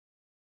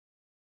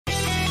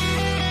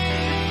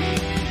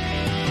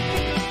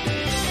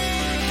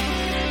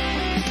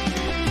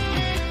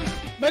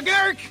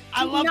McGurk!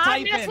 I love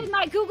typing. Not mess with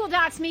my Google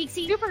Docs,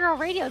 Meeksy. Supergirl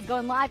Radio is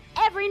going live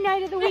every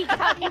night of the week.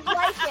 How do you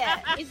like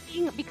it? Is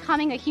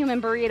becoming a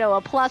human burrito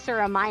a plus or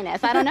a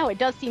minus? I don't know. It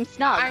does seem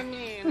snug. I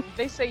mean,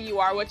 they say you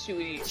are what you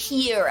eat.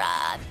 Kira.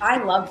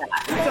 I love that.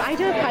 So I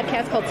do a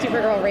podcast called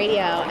Supergirl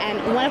Radio,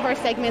 and one of our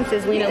segments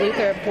is Lena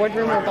Luthor,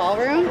 Boardroom or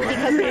Ballroom,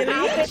 because of her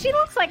outfit. She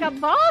looks like a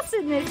boss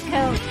in this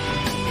coat.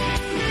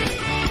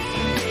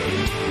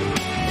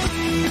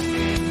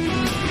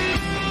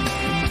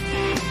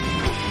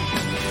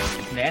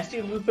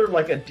 Nasty Luthor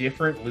like a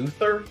different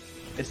Luthor?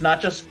 It's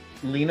not just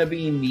Lena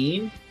being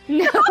mean?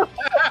 No.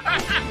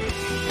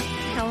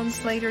 Helen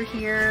Slater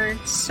here.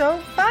 So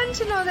fun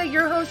to know that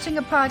you're hosting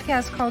a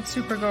podcast called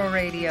Supergirl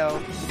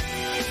Radio.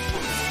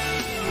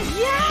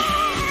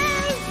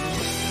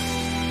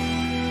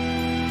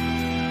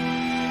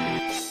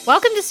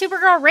 Welcome to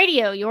Supergirl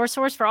Radio, your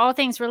source for all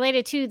things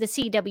related to the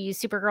CW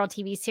Supergirl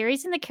TV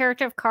series and the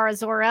character of Kara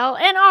Zor-El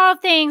and all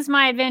things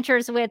my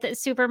adventures with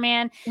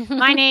Superman.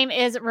 My name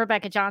is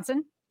Rebecca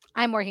Johnson.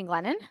 I'm Morgan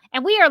Glennon.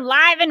 And we are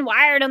live and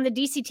wired on the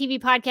DC TV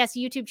Podcast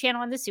YouTube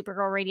channel and the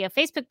Supergirl Radio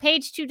Facebook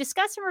page to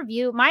discuss and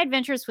review my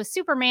adventures with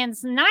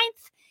Superman's 9th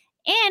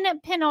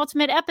and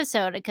penultimate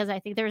episode, because I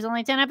think there's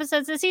only 10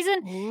 episodes this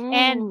season. Ooh.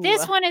 And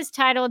this one is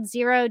titled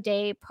 0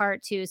 Day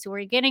Part 2. So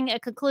we're getting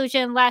a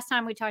conclusion. Last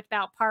time we talked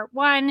about Part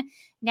 1.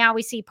 Now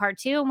we see Part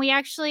 2, and we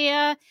actually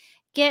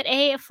get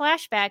a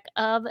flashback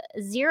of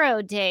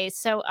 0 Day.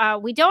 So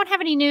we don't have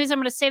any news. I'm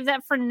going to save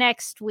that for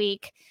next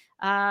week.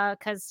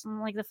 Because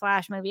like the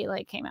Flash movie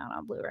like came out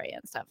on Blu-ray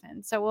and stuff,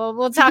 and so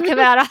we'll talk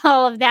about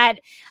all of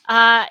that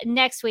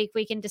next week.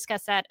 We can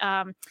discuss that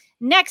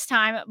next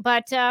time.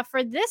 But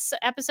for this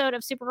episode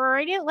of Supergirl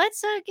Radio,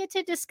 let's get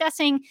to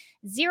discussing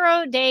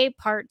 0 Day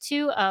Part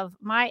 2 of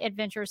my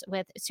adventures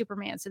with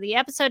Superman. So the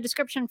episode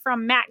description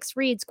from Max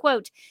reads,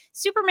 quote,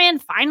 "Superman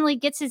finally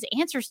gets his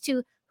answers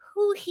to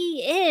who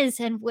he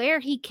is and where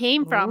he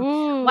came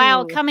from,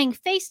 while coming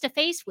face to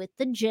face with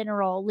the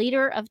General,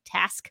 leader of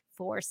Task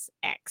Force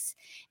X.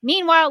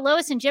 Meanwhile,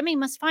 Lois and Jimmy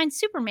must find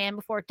Superman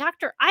before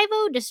Dr.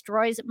 Ivo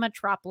destroys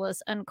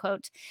Metropolis,"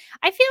 unquote.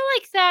 I feel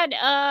like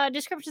that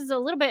description is a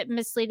little bit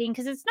misleading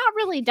because it's not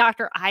really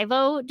Dr.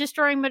 Ivo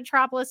destroying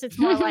Metropolis. It's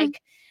more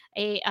like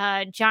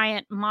a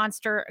giant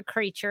monster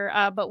creature,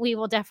 but we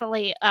will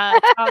definitely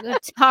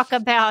talk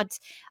about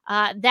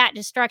that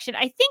destruction.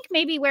 I think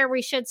maybe where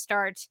we should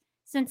start,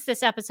 since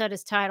this episode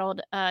is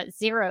titled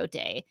 0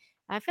 Day,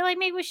 I feel like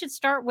maybe we should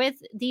start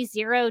with the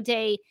 0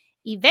 Day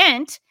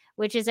event,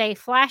 which is a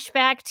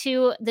flashback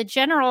to the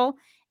General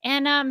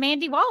and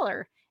Mandy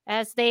Waller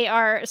as they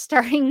are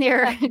starting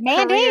their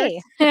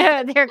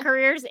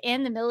careers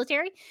in the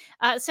military.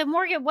 So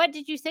Morgan, what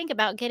did you think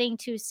about getting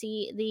to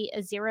see the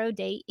 0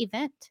 Day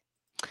event?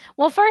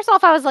 Well, first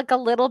off, I was like a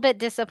little bit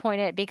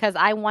disappointed because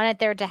I wanted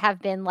there to have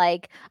been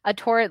like a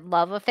torrid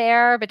love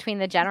affair between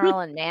the General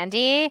and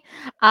Mandy.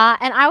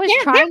 And I was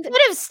trying there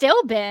could have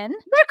still been.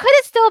 There could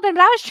have still been,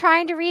 but I was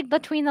trying to read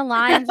between the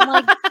lines. And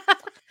like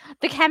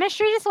the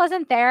chemistry just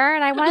wasn't there.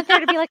 And I wanted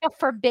there to be like a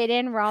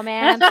forbidden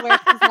romance where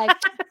it's like,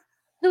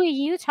 who are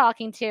you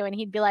talking to? And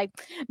he'd be like,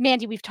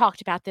 Mandy, we've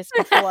talked about this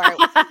before.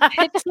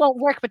 It just won't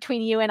work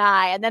between you and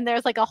I. And then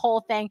there's like a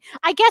whole thing.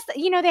 I guess,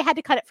 they had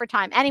to cut it for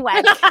time.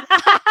 Anyway.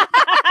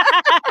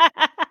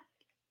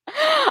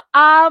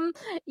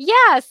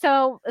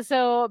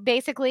 So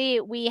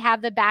basically we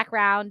have the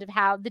background of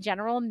how the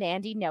General and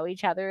Mandy know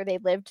each other. They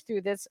lived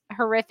through this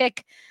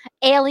horrific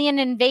alien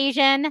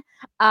invasion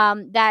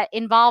that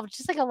involved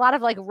just like a lot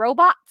of like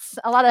robots,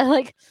 a lot of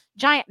like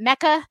giant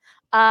mecha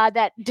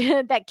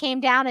that came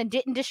down and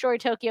didn't destroy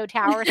Tokyo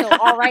Tower. So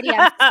already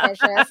I'm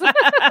suspicious.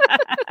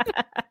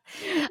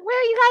 Where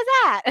are you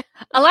guys at?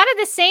 A lot of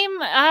the same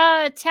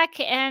tech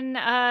and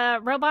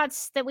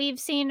robots that we've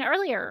seen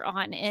earlier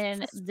on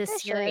in the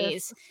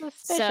series.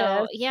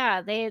 So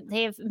yeah,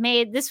 they've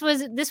made this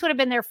would have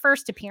been their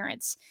first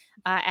appearance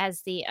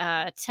as the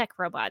tech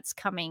robots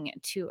coming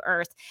to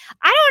Earth.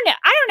 I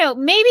don't know.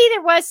 Maybe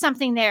there was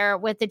something there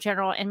with the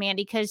General and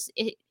Mandy because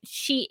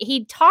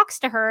he talks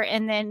to her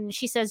and then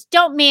she says,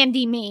 "Don't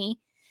Mandy me."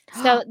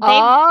 So there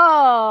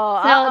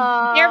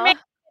may have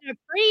been a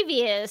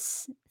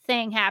previous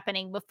thing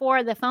happening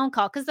before the phone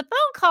call, because the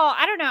phone call,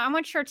 I don't know, I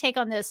want your take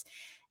on this.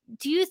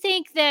 Do you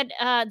think that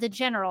the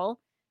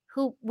General,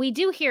 who we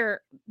do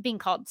hear being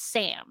called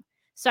Sam,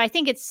 so I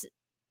think it's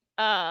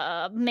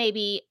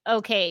maybe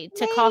okay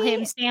to call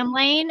him Sam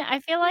Lane,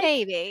 I feel like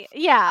maybe but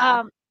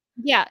I feel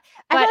like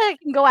I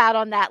can go out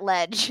on that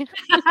ledge.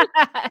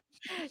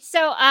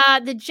 So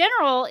the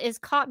General is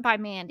caught by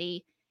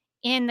Mandy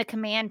in the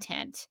command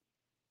tent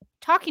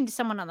talking to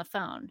someone on the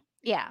phone.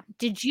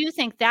 Did you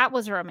think that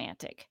was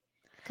romantic?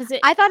 Because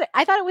I thought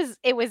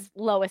it was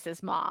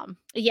Lois's mom.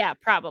 Yeah,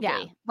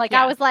 probably.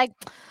 I was like,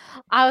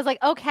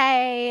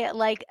 okay,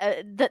 like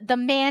the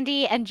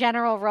Mandy and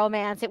General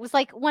romance. It was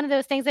like one of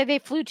those things that they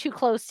flew too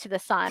close to the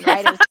sun,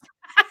 right?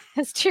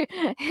 It's true.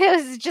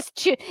 It was just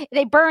too.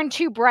 They burned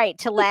too bright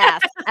to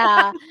last.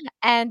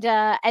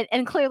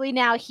 And clearly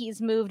now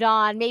he's moved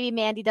on. Maybe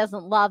Mandy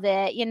doesn't love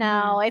it. You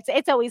know,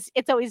 it's always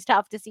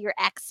tough to see your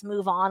ex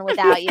move on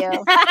without you.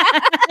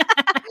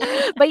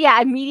 But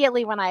yeah,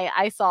 immediately when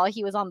I saw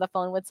he was on the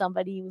phone with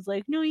somebody, he was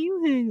like, "No,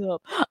 you hang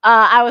up."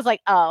 I was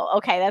like, "Oh,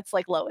 okay, that's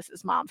like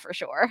Lois's mom for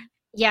sure."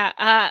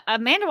 Yeah,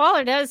 Amanda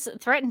Waller does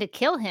threaten to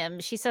kill him.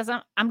 She says,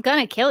 I'm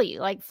gonna kill you.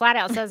 Like flat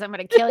out says, I'm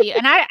gonna kill you.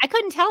 And I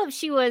couldn't tell if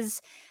she was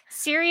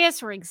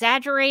serious or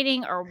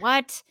exaggerating or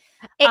what.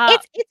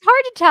 It's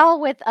hard to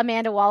tell with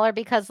Amanda Waller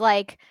because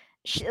like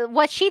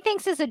what she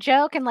thinks is a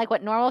joke and like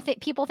what normal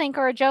people think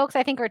are jokes,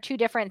 I think are two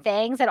different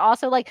things. And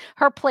also like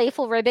her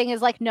playful ribbing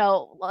is like,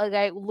 no, like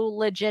I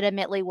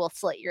legitimately will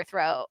slit your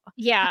throat.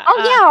 Yeah. Oh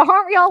yeah,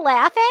 aren't we all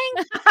laughing?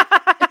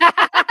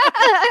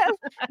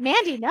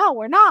 Mandy, no,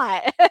 we're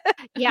not.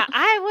 Yeah,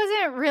 I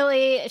wasn't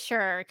really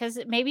sure because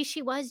maybe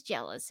she was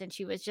jealous and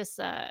she was just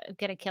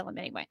gonna kill him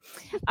anyway.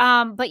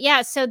 But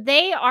yeah, so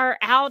they are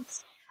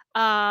out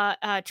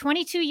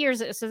 22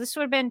 years. So this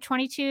would have been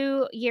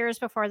 22 years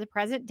before the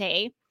present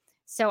day.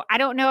 So I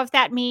don't know if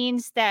that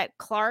means that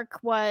Clark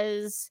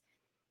was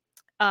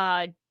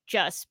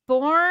just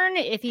born,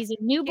 if he's a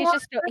newborn.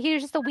 He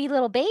was just a wee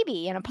little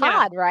baby in a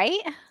pod, right?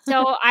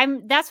 So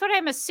that's what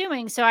I'm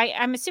assuming. So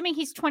I'm assuming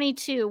he's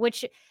 22,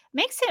 which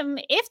makes him,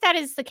 if that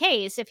is the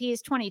case, if he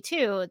is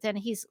 22, then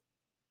he's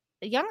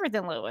younger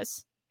than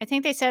Lois. I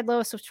think they said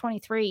Lois was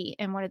 23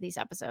 in one of these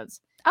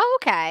episodes. Oh,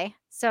 okay.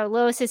 So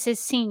Lois is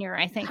his senior,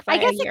 I think. I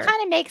guess it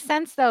kind of makes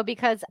sense though,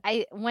 because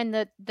when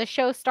the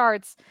show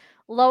starts,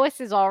 Lois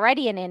is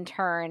already an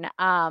intern. This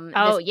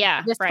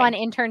fun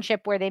internship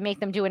where they make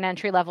them do an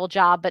entry level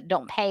job but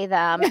don't pay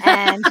them,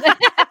 and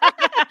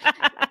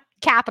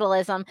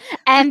capitalism.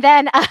 And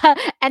then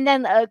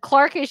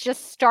Clark is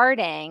just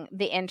starting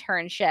the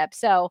internship,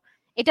 so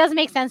it does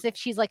make sense if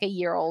she's like a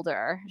year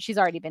older. She's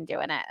already been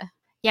doing it.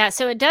 Yeah,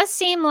 so it does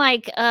seem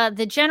like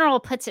the general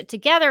puts it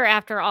together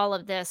after all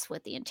of this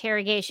with the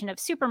interrogation of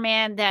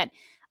Superman that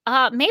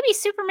maybe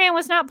Superman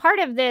was not part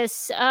of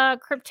this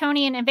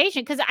Kryptonian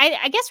invasion, because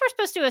I guess we're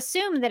supposed to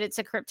assume that it's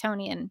a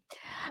Kryptonian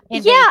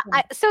invasion.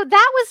 Yeah, so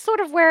that was sort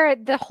of where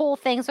the whole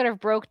thing sort of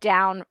broke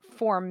down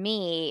for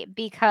me,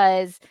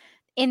 because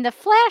in the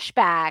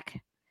flashback,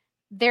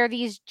 there are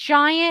these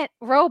giant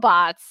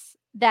robots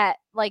that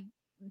like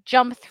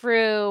jump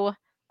through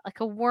like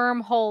a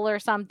wormhole or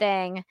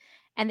something,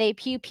 and they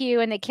pew pew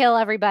and they kill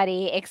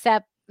everybody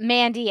except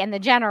Mandy and the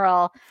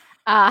general.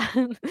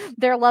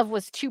 Their love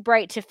was too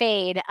bright to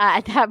fade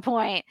at that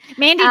point.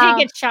 Mandy did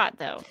get shot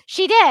though.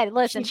 She did.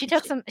 Listen, she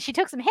took some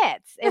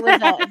hits. It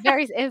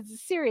was a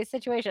serious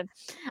situation.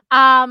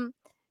 I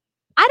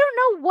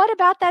don't know what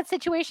about that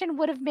situation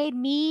would have made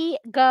me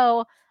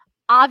go,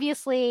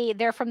 obviously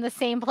they're from the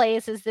same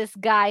place as this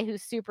guy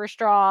who's super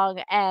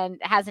strong and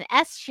has an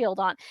S shield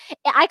on.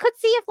 I could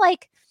see if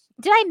like,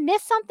 did I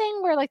miss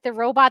something where like the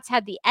robots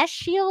had the S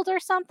shield or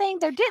something?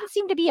 There didn't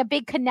seem to be a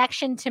big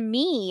connection to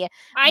me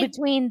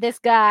between this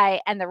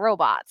guy and the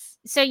robots.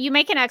 So you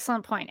make an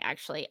excellent point,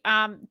 actually.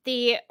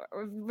 The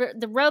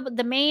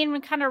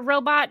main kind of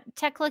robot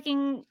tech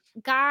looking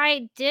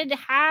guy did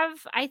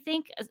have, I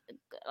think,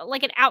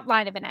 like an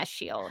outline of an S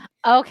shield.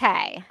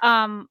 Okay.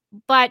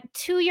 But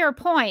to your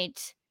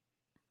point,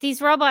 these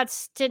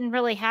robots didn't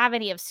really have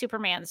any of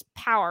Superman's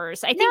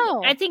powers. I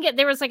think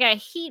there was like a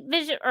heat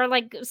vision or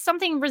like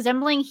something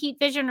resembling heat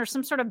vision or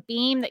some sort of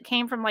beam that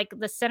came from like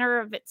the center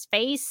of its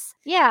face.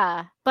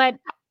 Yeah. But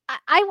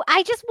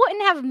I just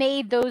wouldn't have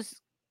made those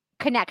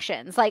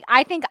connections. Like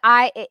I think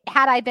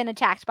had I been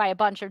attacked by a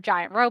bunch of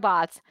giant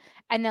robots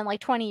and then like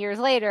 20 years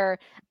later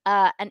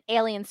an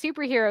alien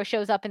superhero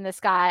shows up in the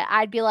sky,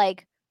 I'd be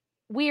like,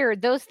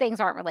 weird, those things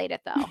aren't related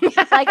though.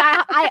 Like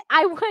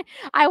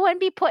I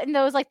wouldn't be putting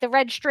those, like the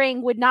red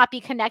string would not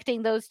be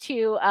connecting those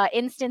two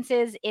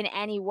instances in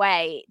any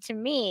way to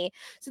me.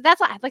 So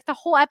that's why like the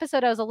whole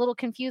episode I was a little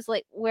confused,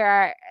 like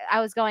where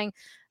I was going,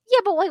 yeah,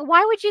 but like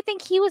why would you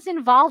think he was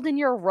involved in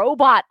your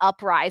robot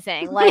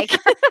uprising? Like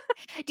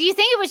do you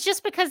think it was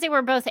just because they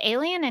were both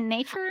alien in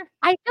nature?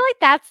 I feel like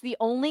that's the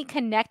only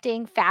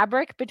connecting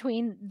fabric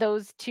between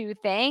those two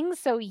things.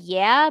 So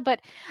yeah, but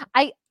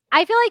I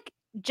feel like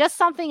just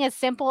something as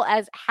simple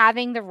as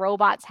having the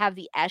robots have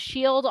the S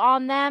shield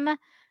on them,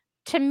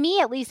 to me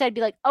at least, I'd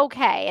be like,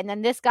 okay. And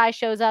then this guy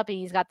shows up and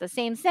he's got the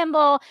same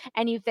symbol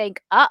and you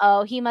think,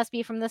 uh-oh, he must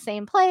be from the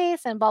same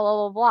place and blah,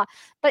 blah, blah, blah.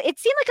 But it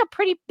seemed like a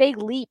pretty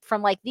big leap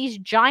from like these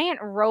giant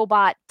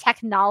robot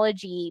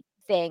technology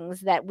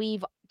things that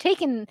we've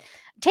taken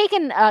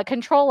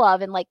control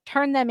of and like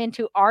turned them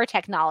into our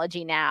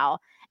technology now.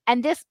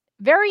 And this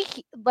very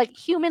like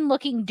human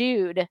looking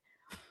dude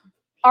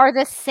are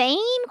the same?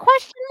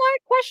 Question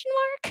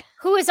mark?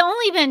 who has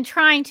only been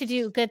trying to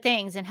do good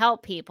things and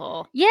help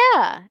people.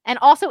 Yeah, and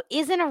also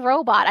isn't a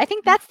robot. I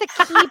think that's the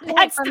key point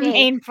That's for the me.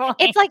 main point.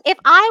 It's like if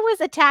I was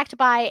attacked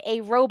by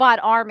a robot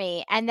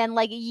army and then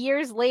like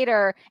years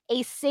later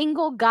a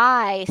single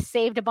guy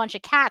saved a bunch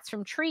of cats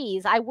from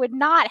trees, I would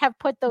not have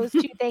put those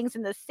two things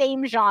in the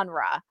same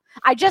genre.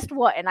 I just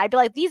wouldn't. I'd be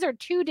like, these are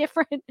two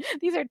different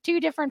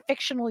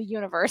fictional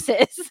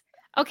universes.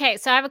 Okay,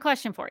 so I have a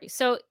question for you.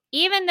 So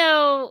even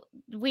though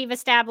we've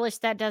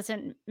established that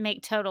doesn't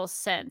make total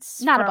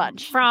sense Not a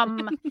bunch.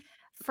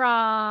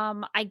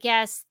 from I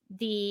guess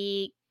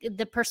the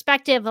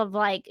perspective of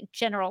like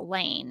General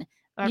Lane.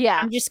 Or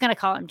Yeah. I'm just gonna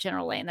call him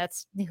General Lane.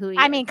 That's who he is.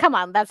 I mean, come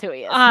on, that's who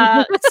he is.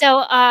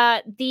 So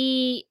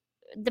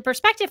the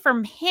perspective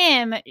from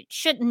him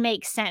shouldn't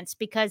make sense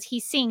because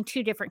he's seeing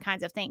two different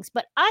kinds of things.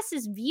 But us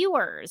as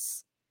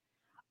viewers,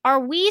 are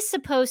we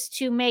supposed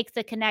to make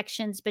the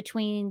connections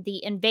between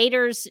the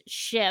invaders'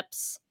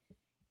 ships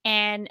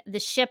and the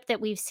ship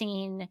that we've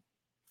seen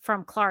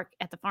from Clark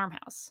at the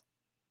farmhouse?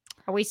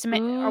 Are we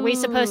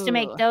supposed to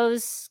make Ooh.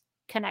 those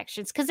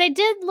connections? Because they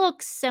did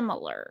look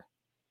similar.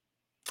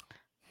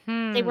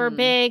 They were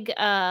big,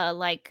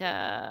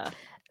 They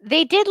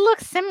did look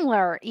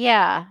similar.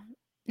 Yeah.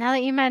 Now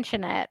that you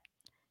mention it.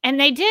 and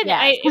they did.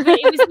 Yes.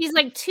 It was these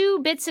like two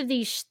bits of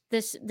the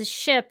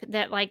ship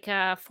that like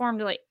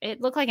formed like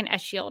it looked like an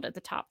S shield at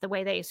the top. The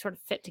way they sort of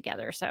fit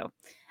together. So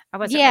I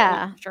wasn't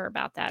really sure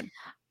about that.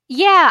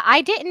 Yeah,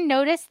 I didn't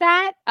notice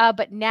that,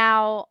 but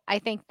now I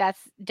think that's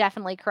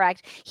definitely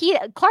correct.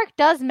 Clark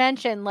does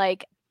mention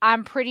like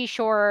I'm pretty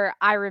sure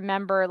I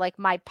remember like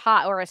my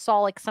pod, or I saw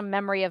like some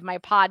memory of my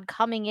pod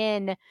coming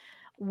in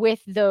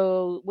with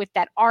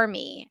that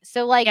army.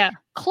 So like Yeah.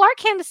 Clark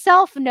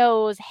himself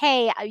knows,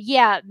 hey,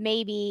 yeah,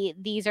 maybe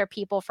these are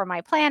people from my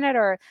planet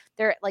or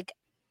they're like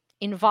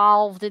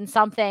involved in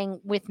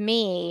something with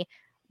me,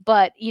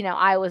 but you know,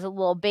 I was a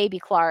little baby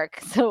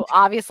Clark, so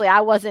obviously I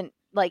wasn't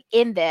like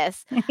in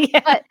this. Yeah.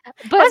 But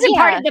wasn't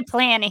part of the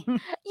planning.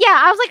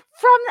 Yeah, I was like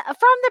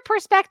from the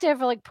perspective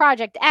of like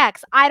Project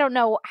X, I don't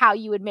know how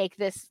you would make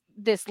this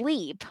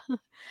leap.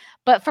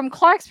 But from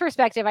Clark's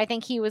perspective, I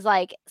think he was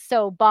like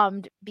so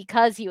bummed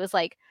because he was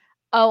like,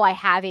 "Oh, I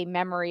have a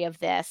memory of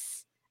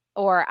this,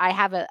 or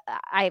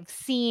I've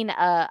seen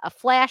a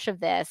flash of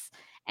this,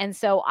 and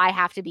so I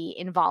have to be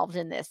involved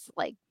in this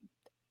like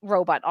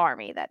robot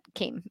army that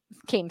came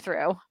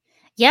through."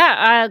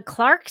 Yeah,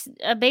 Clark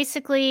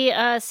basically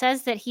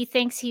says that he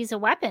thinks he's a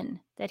weapon,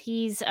 that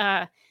he's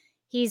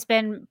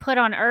been put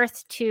on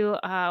Earth to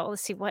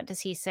let's see, what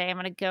does he say? I'm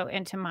going to go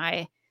into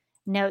my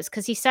notes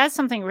because he says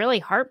something really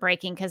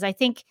heartbreaking because I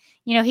think,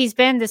 you know, he's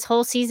been this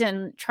whole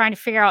season trying to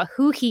figure out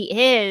who he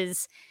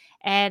is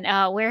and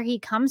where he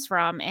comes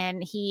from,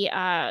 and he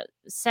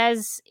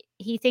says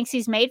he thinks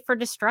he's made for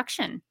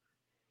destruction.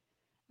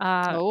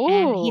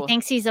 And he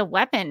thinks he's a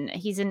weapon.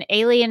 He's an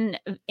alien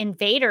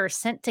invader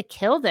sent to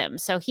kill them.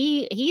 So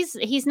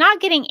he's not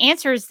getting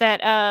answers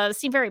that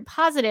seem very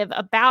positive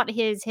about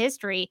his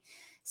history.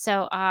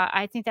 So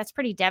I think that's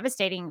pretty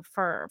devastating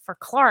for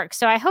Clark.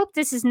 So I hope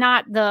this is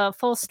not the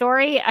full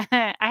story.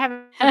 I have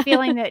a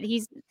feeling that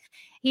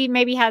he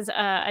maybe has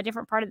a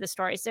different part of the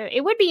story. So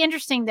it would be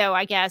interesting, though,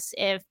 I guess,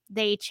 if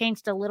they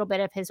changed a little bit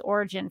of his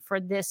origin for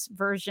this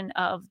version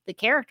of the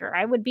character.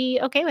 I would be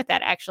okay with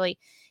that, actually,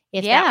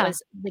 if that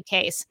was the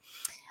case.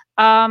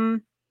 So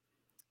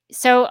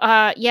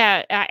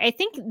I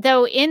think,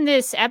 though, in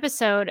this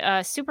episode,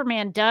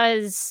 Superman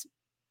does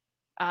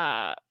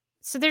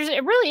so there's a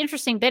really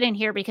interesting bit in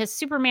here because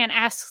Superman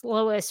asks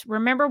Lois,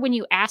 "Remember when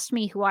you asked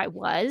me who I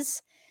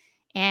was?"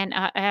 And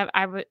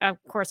of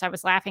course, I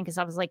was laughing because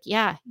I was like,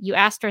 "Yeah, you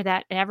asked her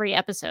that in every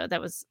episode.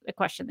 That was a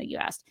question that you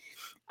asked."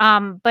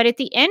 But at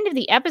the end of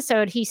the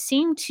episode, he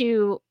seemed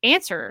to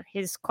answer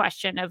his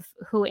question of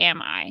 "Who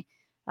am I?"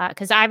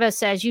 Because Ivo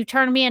says, "You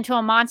turned me into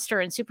a monster,"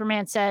 and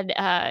Superman said,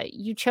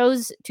 "You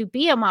chose to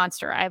be a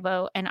monster,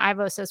 Ivo." And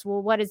Ivo says,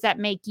 "Well, what does that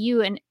make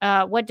you? And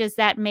what does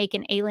that make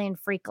an alien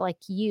freak like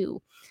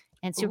you?"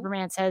 And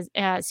Superman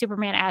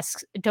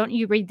asks, "Don't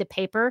you read the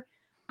paper?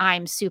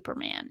 I'm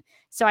Superman."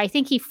 So I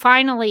think he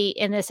finally,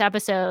 in this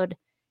episode,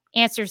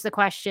 answers the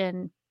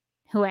question,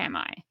 "Who am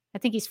I?" I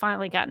think he's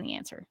finally gotten the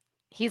answer.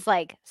 He's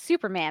like,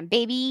 "Superman,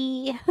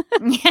 baby."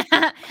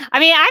 Yeah. I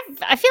mean,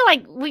 I feel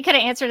like we could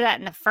have answered that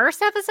in the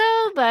first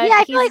episode, but yeah,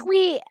 I feel like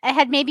we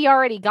had maybe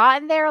already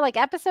gotten there like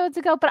episodes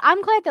ago, but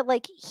I'm glad that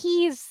like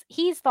he's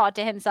thought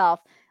to himself,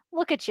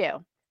 "Look at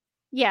you.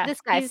 Yeah.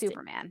 This guy's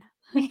Superman."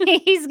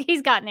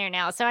 he's gotten there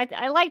now. So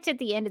I liked at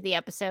the end of the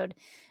episode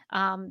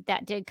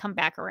that did come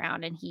back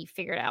around and he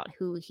figured out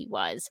who he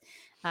was.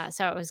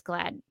 So I was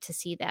glad to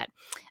see that.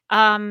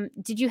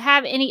 Did you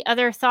have any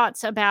other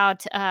thoughts about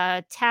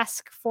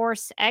Task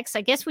Force X?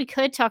 I guess we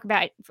could talk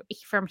about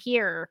from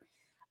here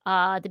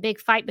the big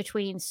fight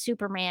between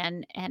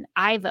Superman and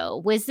Ivo.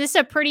 Was this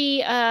a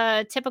pretty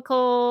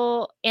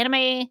typical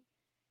anime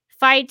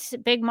fight?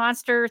 Big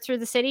monster through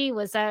the city?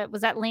 Was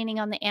that leaning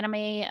on the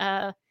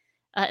anime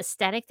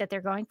aesthetic that they're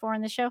going for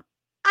in the show?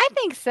 I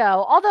think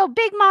so. Although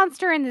Big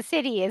Monster in the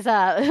City is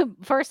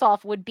first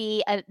off would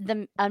be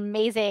the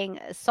amazing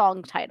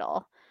song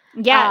title.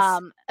 Yes.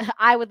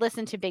 I would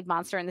listen to Big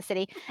Monster in the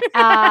City.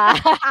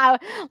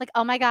 Like,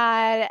 oh my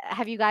God,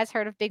 have you guys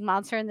heard of Big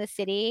Monster in the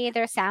City?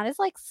 Their sound is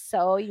like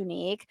so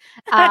unique.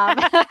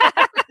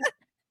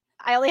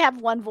 I only have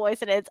one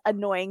voice, and it's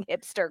annoying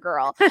hipster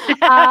girl.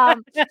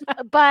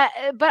 But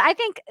I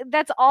think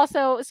that's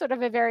also sort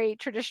of a very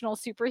traditional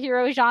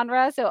superhero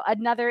genre. So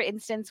another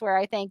instance where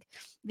I think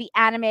the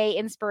anime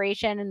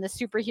inspiration and the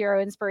superhero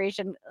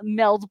inspiration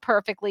meld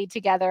perfectly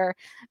together,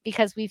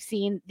 because we've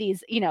seen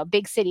these,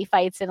 big city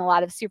fights in a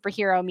lot of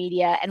superhero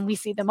media, and we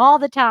see them all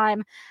the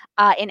time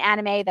in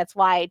anime. That's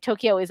why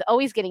Tokyo is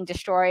always getting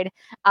destroyed,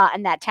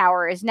 and that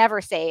tower is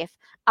never safe.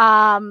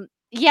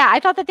 Yeah, I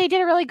thought that they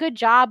did a really good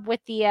job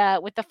with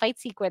the fight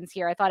sequence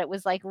here. I thought it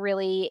was like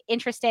really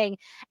interesting.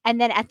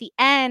 And then at the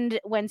end,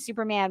 when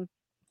Superman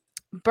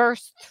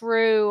burst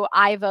through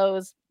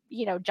Ivo's,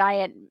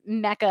 giant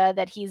mecha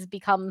that he's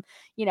become,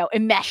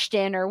 enmeshed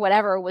in, or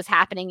whatever was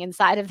happening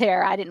inside of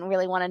there, I didn't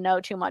really want to know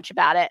too much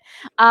about it.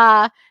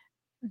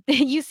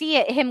 You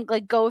see him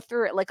like go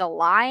through it like a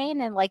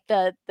line, and like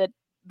the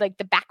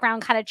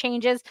background kind of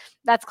changes.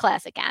 That's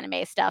classic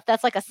anime stuff.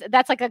 That's like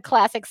a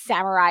classic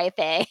samurai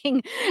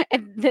thing.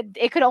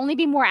 It could only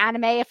be more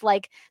anime if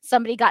like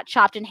somebody got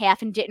chopped in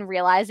half and didn't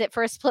realize it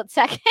for a split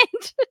second.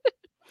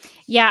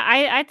 Yeah,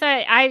 I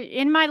thought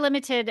in my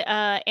limited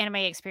anime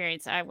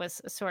experience, I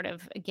was sort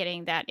of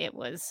getting that it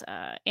was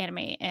anime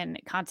in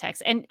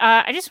context. And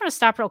I just want to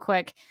stop real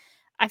quick.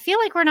 I feel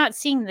like we're not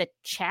seeing the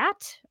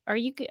chat. Are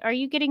you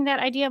getting that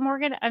idea,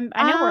 Morgan?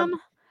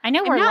 I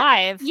know we're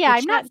live. Yeah, The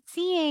I'm not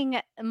seeing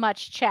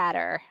much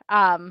chatter.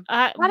 but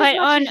Not as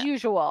much as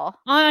usual.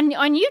 on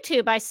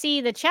YouTube, I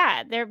see the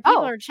chat. There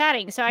people are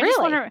chatting. So I just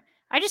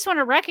want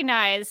to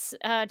recognize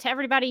to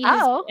everybody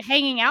who's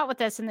hanging out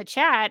with us in the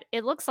chat.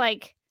 It looks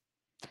like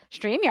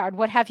StreamYard,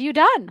 what have you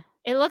done?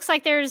 It looks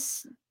like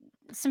there's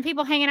some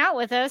people hanging out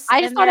with us.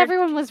 I just thought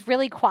everyone was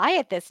really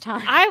quiet this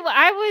time.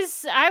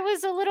 I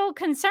was a little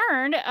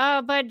concerned,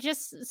 but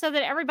just so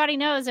that everybody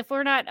knows, if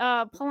we're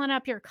not pulling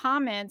up your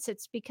comments,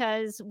 it's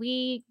because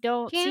we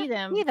don't see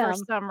them for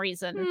some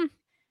reason.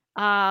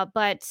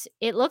 But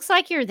it looks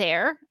like you're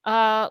there.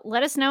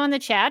 Let us know in the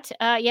chat.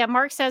 Yeah,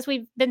 Mark says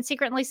we've been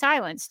secretly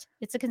silenced.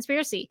 It's a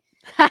conspiracy.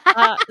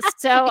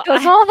 So it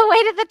goes all the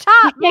way to the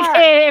top.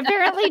 It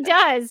apparently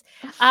does.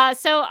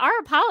 So our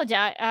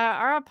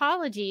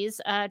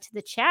apologies to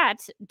the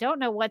chat. Don't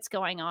know what's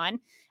going on.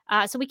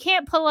 So we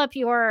can't pull up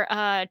your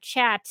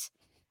chat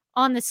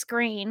on the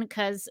screen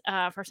because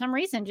for some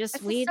reason This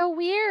is so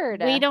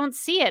weird. We don't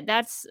see it.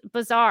 That's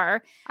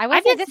bizarre. I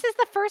would say this is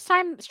the first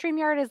time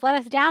StreamYard has let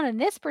us down in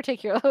this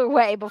particular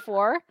way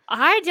before.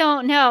 I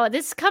don't know.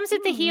 This comes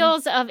at the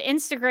heels of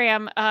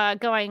Instagram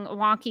going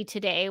wonky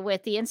today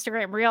with the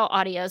Instagram Reel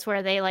audios,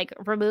 where they like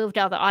removed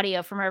all the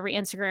audio from every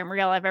Instagram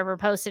Reel I've ever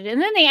posted, and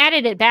then they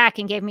added it back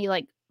and gave me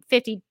like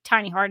 50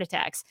 tiny heart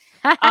attacks.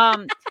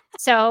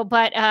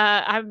 But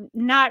I'm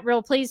not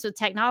real pleased with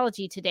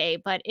technology today,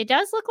 but it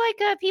does look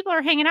like people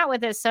are hanging out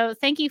with us. So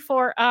thank you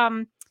for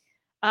hanging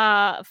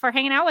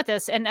out with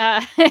us. And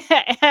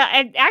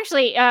and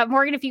actually,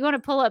 Morgan, if you want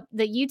to pull up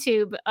the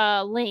YouTube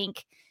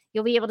link,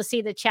 you'll be able to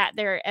see the chat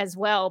there as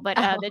well. But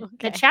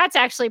the chat's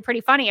actually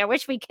pretty funny. I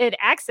wish we could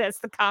access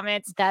the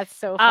comments. That's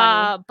so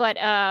funny. But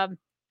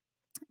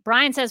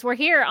Brian says, we're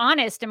here,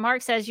 honest. And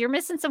Mark says, you're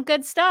missing some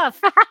good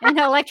stuff. And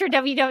Electra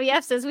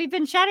WWF says, we've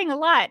been chatting a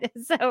lot.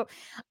 So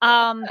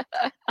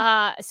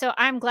so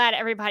I'm glad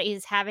everybody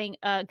is having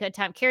a good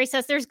time. Carrie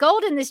says, there's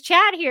gold in this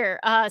chat here.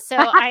 So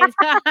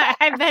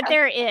I bet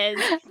there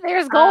is.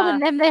 There's gold in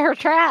them there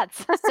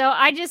chats. So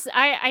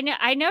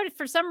I know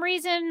for some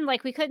reason,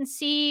 like we couldn't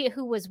see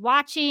who was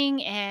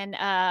watching,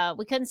 and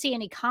we couldn't see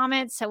any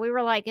comments. So we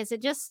were like, is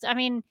it just,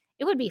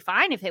 it would be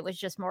fine if it was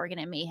just Morgan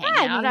and me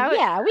hanging out. We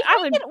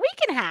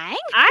can hang.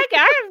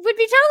 I would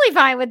be totally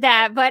fine with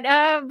that. But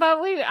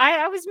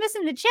I was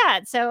missing the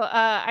chat, so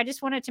I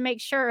just wanted to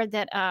make sure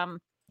that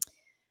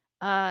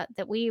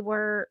that we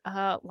were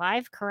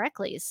live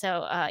correctly.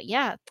 So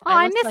yeah.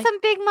 I missed some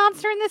Big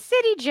Monster in the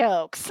City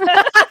jokes.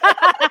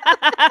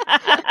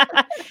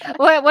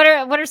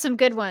 What are some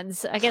good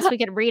ones? I guess we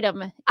could read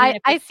them.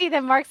 I see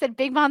that Mark said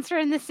Big Monster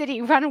in the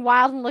City, running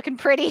wild and looking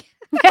pretty.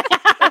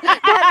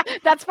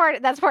 That's part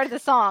of the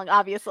song,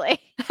 obviously.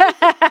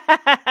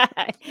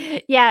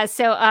 Yeah,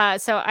 so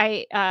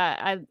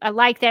I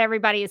like that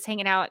everybody is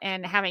hanging out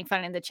and having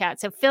fun in the chat.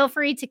 So feel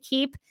free to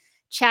keep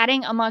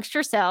chatting amongst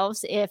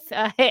yourselves if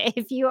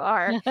you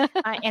are,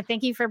 and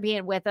thank you for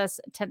being with us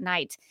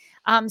tonight.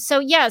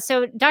 So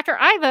Dr.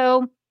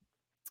 Ivo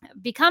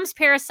becomes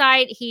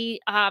Parasite.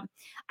 He I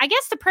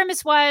guess the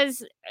premise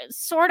was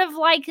sort of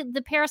like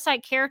the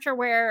Parasite character,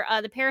 where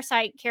the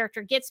Parasite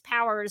character gets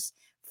powers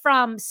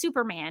from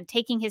Superman,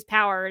 taking his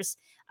powers.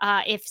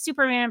 If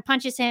Superman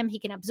punches him, he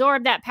can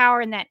absorb that power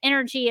and that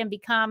energy and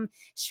become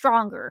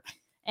stronger.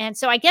 And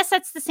so I guess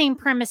that's the same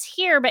premise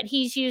here, but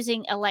he's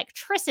using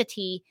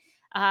electricity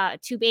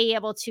to be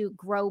able to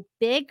grow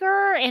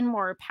bigger and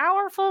more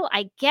powerful.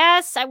 I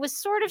guess I was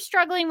sort of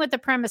struggling with the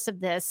premise of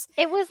this.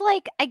 It was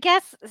like, I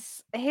guess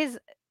his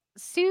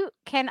suit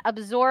can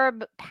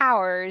absorb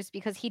powers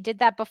because he did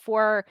that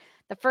before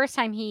the first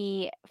time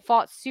he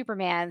fought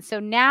Superman. So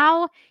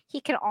now he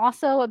can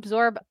also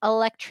absorb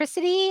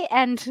electricity,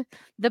 and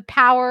the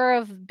power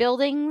of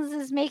buildings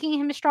is making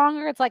him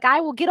stronger. It's like, I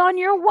will get on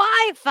your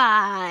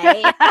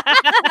Wi-Fi.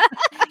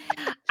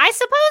 I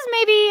suppose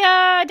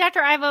maybe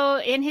Dr. Ivo,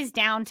 in his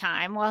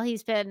downtime, while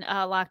he's been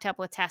locked up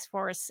with Task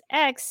Force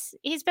X,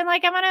 he's been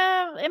like, I'm going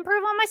to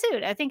improve on my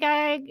suit. I think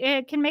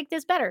I can make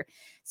this better.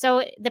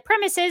 So the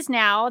premise is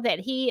now that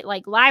he,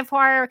 like,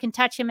 Livewire can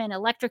touch him and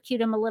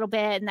electrocute him a little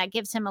bit, and that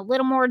gives him a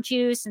little more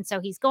juice. And so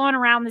he's going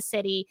around the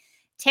city,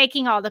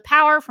 taking all the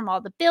power from all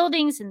the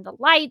buildings and the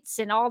lights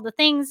and all the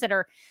things that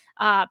are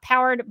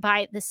powered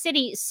by the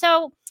city.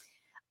 So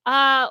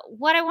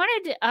what I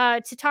wanted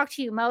to talk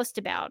to you most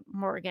about,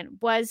 Morgan,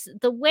 was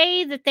the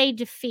way that they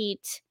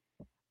defeat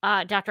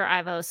Dr.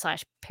 Ivo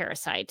 /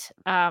 Parasite.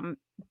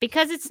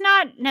 Because it's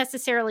not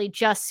necessarily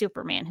just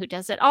Superman who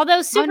does it,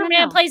 although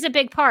Superman plays a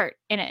big part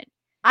in it.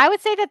 I would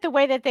say that the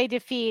way that they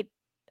defeat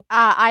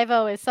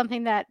Ivo is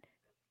something that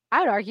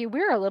I would argue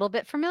we're a little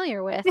bit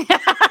familiar with.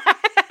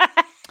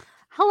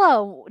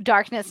 Hello,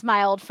 darkness,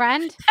 my old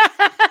friend.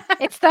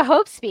 It's the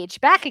Hope speech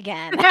back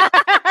again.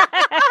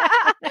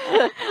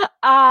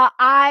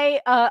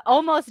 I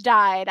almost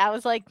died. I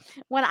was like,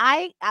 when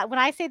I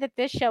say that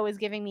this show is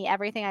giving me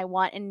everything I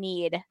want and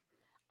need,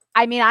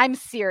 I mean, I'm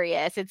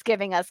serious. It's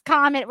giving us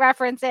comet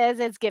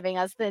references. It's giving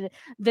us the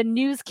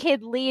News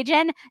Kid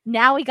Legion.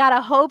 Now we got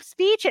a Hope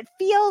speech. It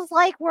feels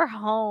like we're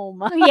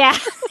home. Yeah,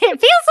 it feels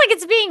like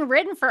it's being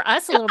written for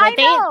us a little bit.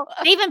 I know.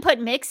 They even put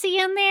Mixie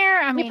in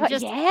there. I mean,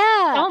 just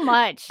so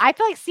much. I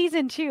feel like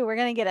season 2, we're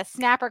gonna get a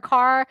snapper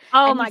car.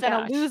 Oh my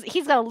gosh.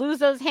 He's gonna lose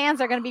those hands.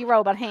 They're gonna be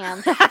robot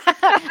hands.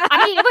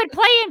 I mean, it would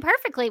play in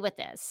perfectly with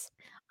this.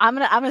 I'm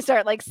gonna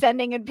start like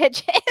sending in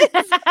pitches,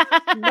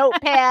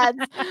 notepads.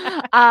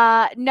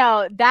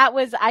 No,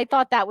 I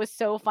thought that was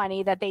so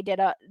funny that they did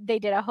a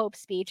Hope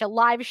speech, a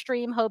live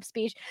stream Hope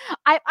speech.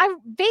 I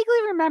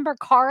vaguely remember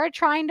Kara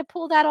trying to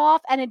pull that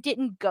off, and it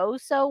didn't go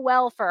so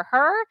well for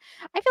her.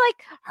 I feel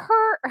like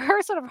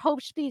her sort of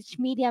Hope speech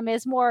medium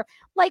is more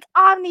like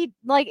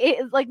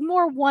like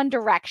more one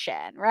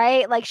direction,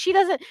 right? Like she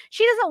doesn't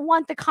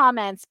want the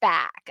comments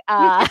back.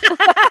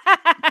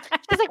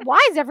 She's like, why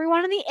is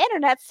everyone on the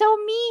internet so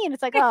mean?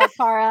 It's like, oh,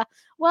 Kara,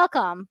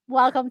 welcome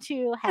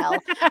to hell.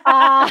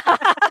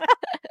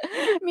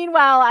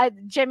 Meanwhile,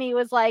 Jimmy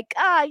was like,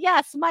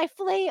 yes, my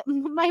flame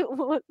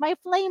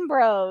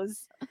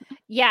bros.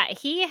 Yeah,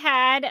 he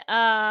had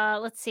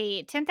let's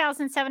see,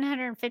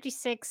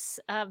 10,756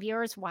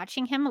 viewers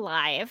watching him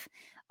live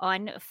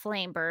on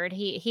Flamebird.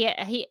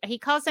 He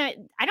calls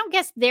them, I don't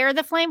guess they're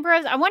the Flame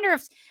Bros. I wonder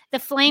if the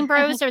Flame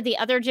Bros are the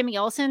other Jimmy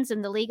Olsens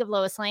in the League of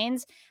Lois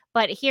Lanes,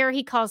 but here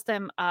he calls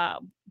them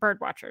Bird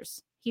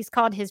Watchers. He's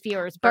called his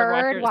viewers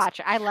Bird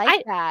Watcher. I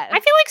like that. I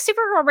feel like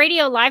Supergirl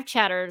Radio live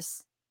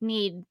chatters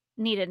need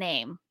a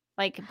name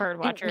like Bird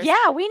Watchers.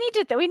 Yeah, we need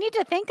to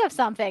think of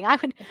something. I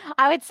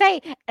would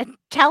say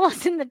tell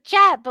us in the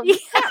chat, but we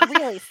can't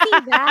really see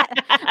that.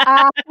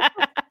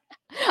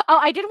 Oh,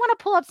 I did want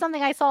to pull up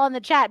something I saw in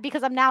the chat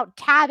because I'm now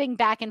tabbing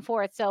back and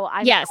forth, so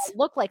I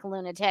look like a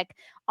lunatic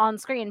on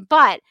screen.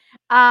 But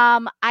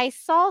I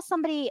saw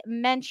somebody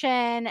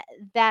mention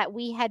that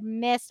we had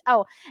missed.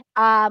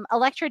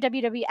 Electra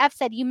WWF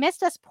said you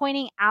missed us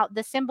pointing out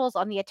the symbols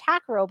on the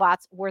attack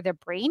robots were the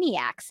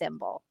Brainiac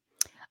symbol.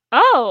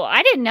 Oh,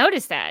 I didn't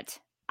notice that.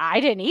 I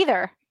didn't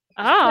either.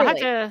 Oh,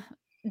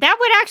 that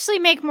would actually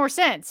make more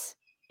sense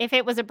if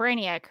it was a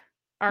Brainiac.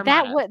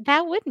 Armada.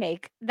 That would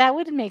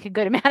make a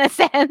good amount of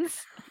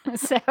sense.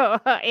 So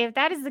if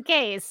that is the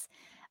case,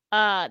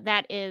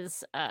 that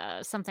is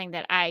something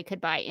that I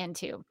could buy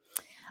into.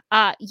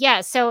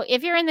 Yeah. So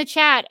if you're in the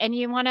chat and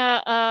you want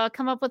to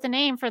come up with a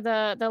name for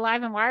the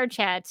live and wired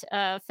chat,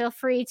 feel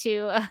free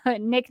to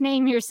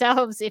nickname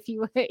yourselves if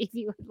you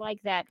would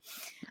like that.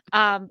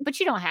 But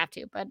you don't have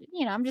to. But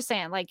I'm just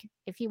saying, like,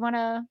 if you want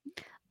to.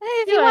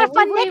 If you want a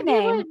fun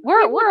nickname,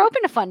 we're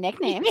open to fun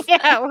nicknames.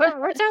 Yeah,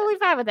 we're totally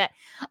fine with that.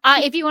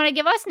 If you want to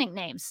give us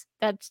nicknames,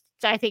 that's,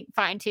 I think,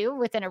 fine too,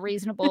 within a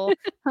reasonable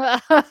way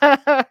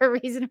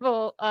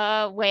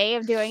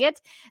of doing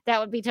it. That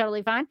would be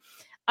totally fine.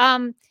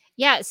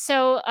 Yeah.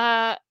 So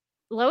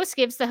Lois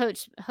gives the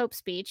hope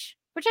speech,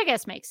 which I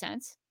guess makes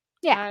sense.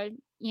 Yeah.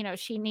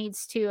 She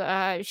needs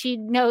to. She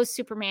knows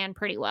Superman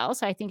pretty well,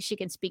 so I think she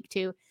can speak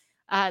to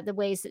the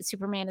ways that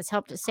Superman has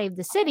helped to save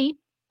the city.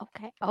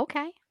 Okay.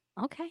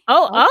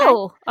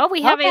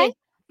 We have a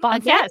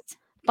guest.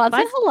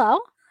 Bunsen, hello.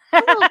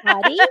 Hello,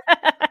 buddy.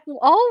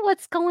 Oh,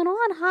 what's going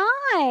on?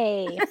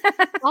 Hi.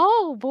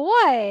 Oh,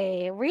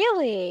 boy.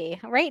 Really?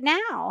 Right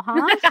now,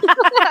 huh?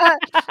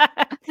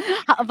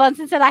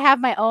 Bunsen said, I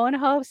have my own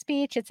hope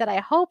speech. It said,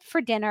 I hope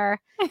for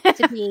dinner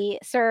to be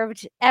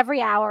served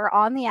every hour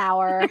on the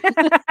hour.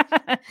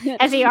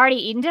 Has he already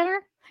eaten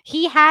dinner?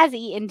 he has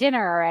eaten dinner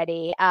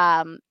already.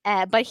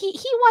 But he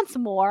wants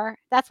more.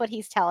 That's what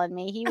he's telling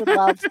me. He would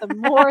love some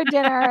more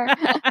dinner,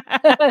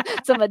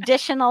 some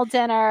additional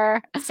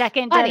dinner.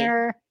 Second Buddy,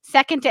 dinner.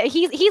 Second day.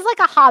 He's like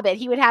a hobbit.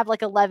 He would have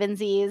like 11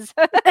 Z's.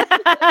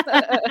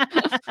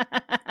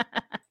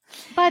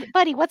 But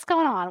buddy, what's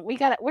going on? We're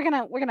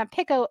gonna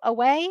pick a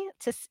way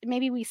to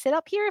maybe we sit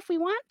up here if we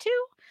want to,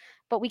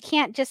 but we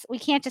can't just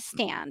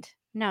stand.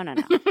 No. No.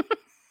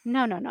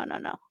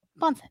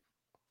 Bunsen.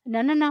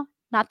 No.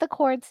 Not the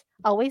cords.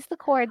 Always the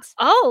cords.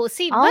 Oh,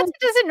 see, Always Bunsen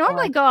doesn't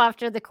normally cords. go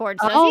after the cords,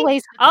 does he?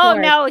 Always the Oh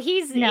cords. no, he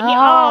is No.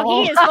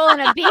 pulling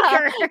a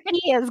beaker.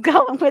 He is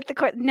going with the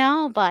cord.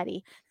 No,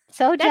 buddy.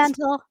 So That's-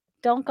 gentle.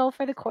 Don't go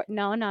for the cord.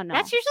 No.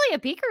 That's usually a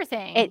beaker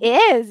thing. It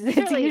is. It's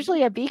Really?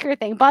 usually a beaker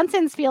thing.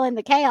 Bunsen's feeling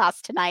the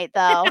chaos tonight,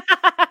 though.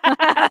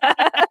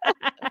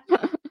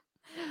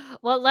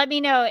 Well, let me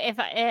know if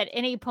at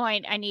any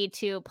point I need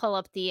to pull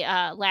up the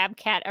lab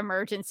cat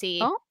emergency.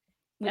 Oh,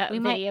 we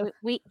might. video.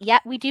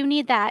 We do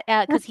need that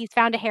because he's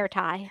found a hair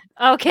tie.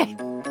 Okay.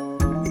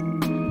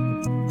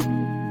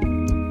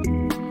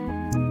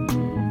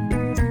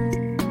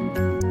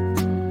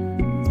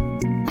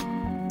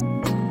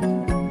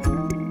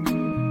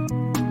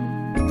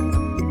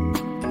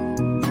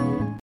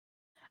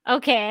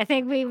 Okay, I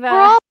think we've We're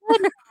all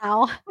good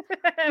now.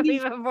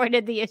 we've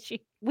avoided the issue.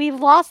 We've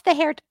lost the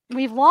hair.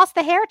 We've lost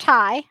the hair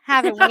tie,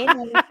 haven't we?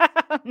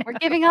 We're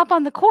giving up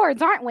on the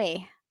cords, aren't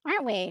we?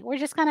 We're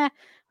just gonna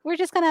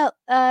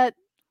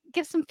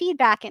give some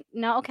feedback. And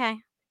no, okay.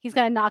 He's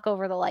gonna knock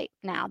over the light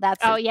now.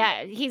 That's Oh it.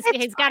 yeah, he's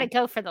It's got to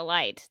fine. go for the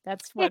light.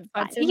 That's what It's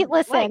fine. Bunsen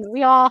Listen, likes.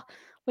 we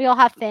all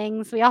have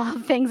things. We all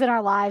have things in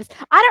our lives.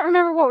 I don't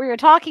remember what we were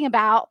talking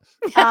about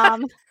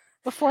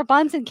before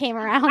Bunsen came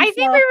around. I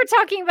think so- we were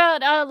talking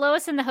about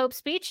Lois and the Hope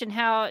speech and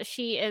how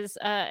she is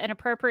an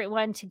appropriate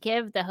one to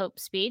give the Hope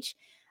speech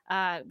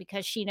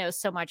because she knows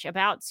so much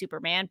about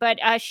Superman. But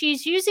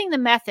she's using the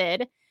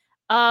method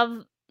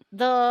of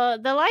the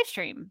live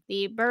stream,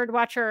 the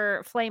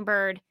Birdwatcher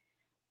Flamebird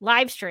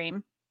live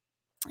stream.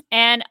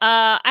 And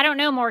I don't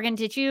know, Morgan,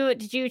 did you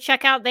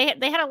check out? They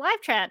had a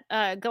live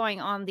chat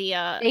going on the.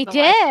 They the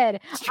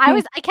live did.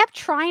 stream. I kept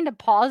trying to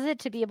pause it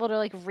to be able to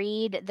like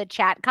read the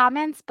chat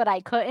comments, but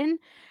I couldn't.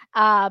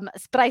 But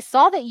I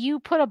saw that you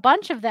put a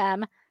bunch of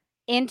them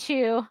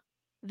into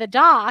the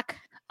doc.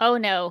 Oh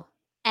no!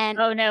 And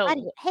Oh no!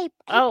 buddy, hey,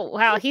 Oh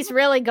wow! hey, He's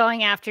really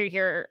going after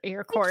your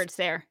cords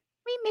there.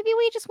 maybe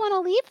we just want to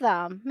leave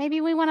them.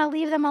 Maybe we want to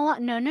leave them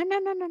alone. No.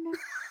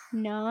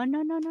 No.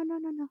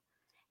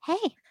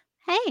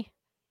 Hey,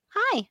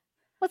 hi.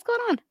 What's going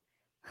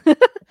on?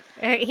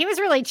 He was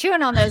really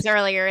chewing on those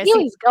earlier. He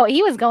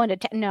was going to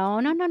no.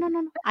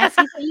 I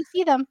see that you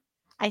see them.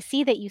 I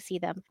see that you see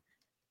them.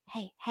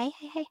 Hey.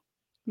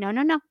 No.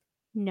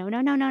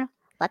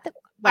 Let them.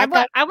 I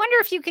wonder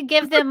if you could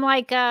give them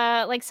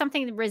like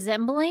something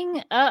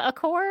resembling a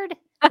cord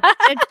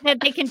that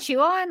they can chew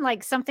on,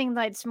 like something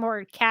that's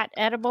more cat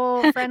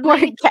edible more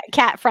friendly.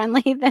 cat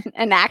friendly than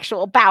an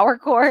actual power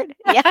cord.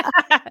 Yeah.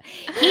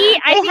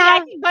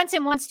 I think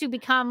Bunsen wants to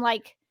become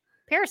like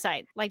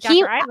Parasite, like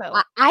Dr.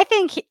 Ivo. I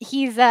think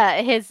he's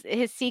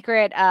his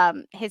secret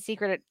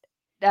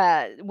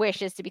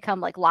wish is to become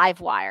like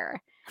Livewire.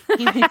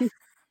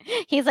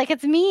 He's like,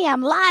 it's me,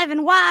 I'm live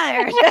and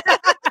wired.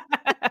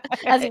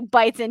 As he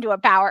bites into a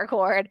power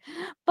cord.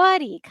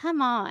 Buddy,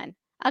 come on.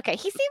 Okay,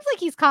 he seems like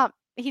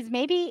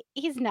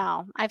he's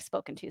no, I've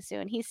spoken too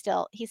soon. He's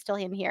still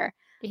in here.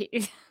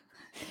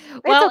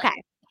 Well, It's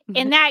okay.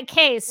 in that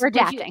case, We're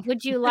adapting.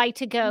 would you like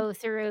to go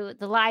through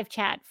the live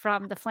chat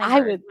from the Flamebird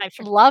I would live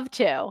stream? love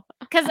to.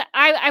 Because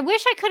I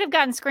wish I could have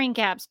gotten screen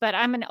caps, but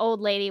I'm an old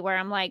lady where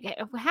I'm like,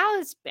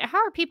 how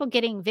are people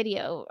getting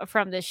video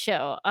from this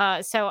show?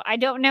 So I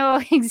don't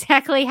know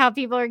exactly how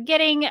people are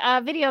getting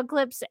video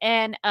clips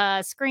and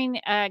screen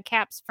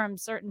caps from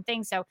certain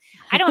things. So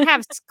I don't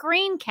have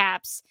screen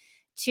caps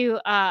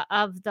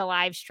of the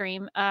live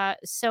stream.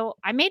 So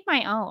I made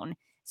my own.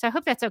 So I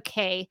hope that's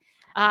okay.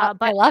 But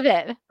I love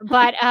it.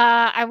 But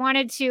I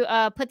wanted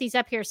to put these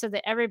up here so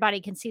that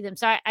everybody can see them.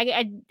 So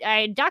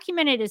I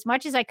documented as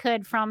much as I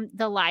could from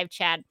the live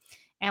chat,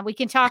 and we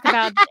can talk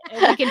about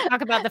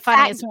the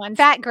funniest ones.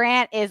 Fat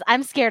Grant is.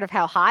 I'm scared of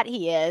how hot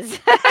he is.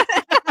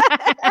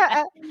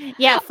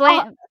 Yeah,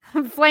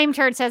 Flame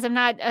Turd says I'm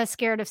not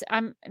scared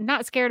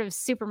of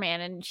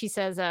Superman, and she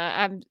says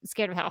I'm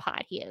scared of how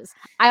hot he is.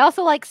 I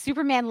also like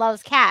Superman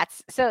loves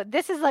cats. So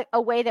this is like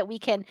a way that we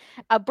can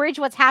bridge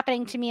what's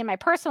happening to me in my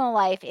personal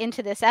life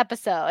into this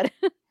episode.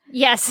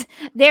 Yes,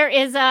 there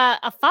is a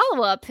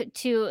follow-up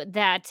to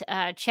that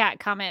chat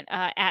comment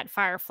at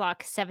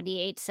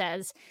Fireflock78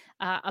 says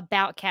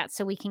about cats,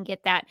 so we can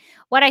get that.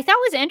 What I thought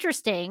was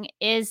interesting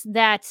is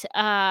that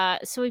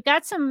so we've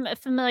got some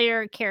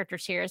familiar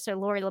characters here. So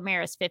Lori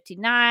Lamaris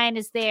 59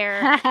 is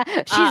there.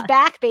 She's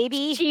back,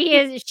 baby.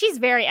 She's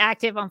very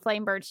active on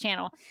Flamebird's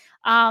channel.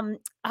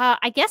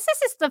 I guess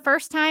this is the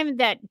first time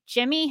that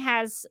Jimmy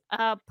has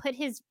put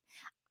his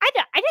I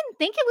didn't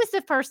think it was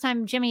the first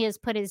time Jimmy has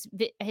put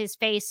his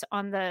face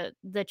on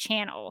the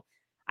channel.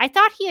 I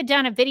thought he had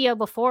done a video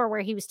before where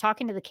he was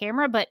talking to the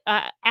camera, but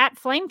at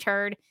Flame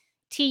Turd,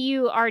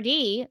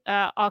 TURD,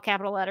 all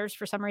capital letters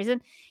for some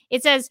reason,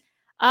 it says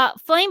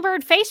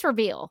Flamebird face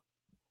reveal.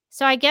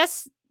 So I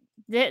guess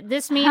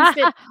this means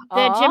that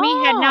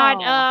Jimmy had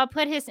not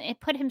put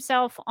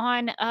himself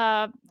on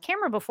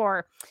camera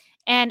before.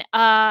 And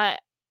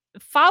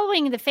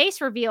following the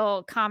face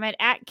reveal comment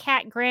at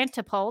Cat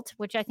Grantapult,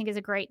 which I think is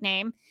a great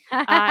name,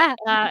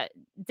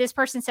 this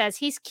person says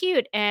he's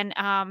cute, and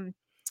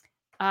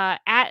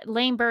at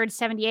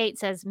Lamebird78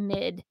 says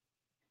mid.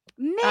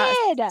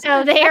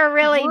 So they are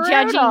really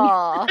judging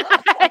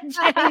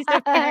Jimmy's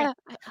appearance.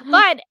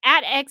 But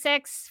at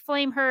XX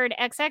Flame Herd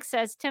XX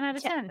says 10 out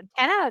of 10.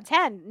 10 out of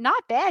 10.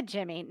 Not bad,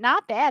 Jimmy.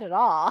 Not bad at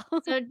all.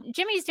 So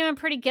Jimmy's doing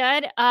pretty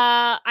good.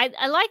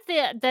 I like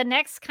the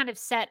next kind of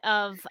set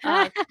of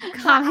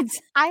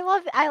comments.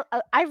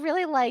 I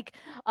really like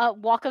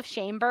Walk of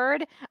Shame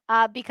Bird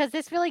because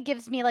this really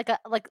gives me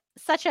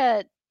such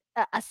a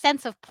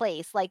sense of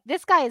place. Like,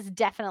 this guy is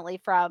definitely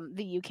from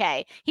the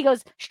UK. He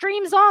goes,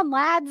 streams on,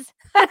 lads.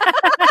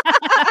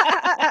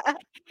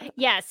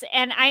 Yes,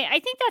 and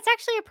I think that's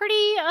actually a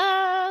pretty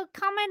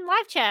common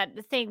live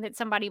chat thing that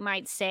somebody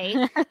might say.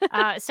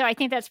 So I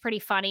think that's pretty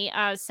funny.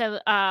 So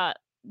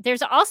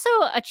there's also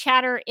a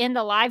chatter in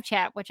the live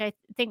chat, which I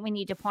think we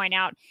need to point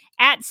out.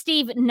 At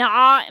Steve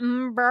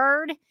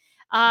Bird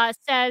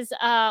says,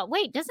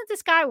 wait, doesn't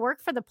this guy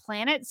work for the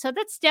planet? So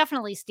that's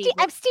definitely Steve.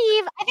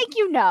 Steve, I think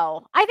you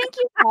know.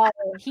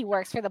 He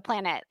works for the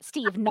planet.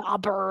 Steve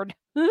Bird.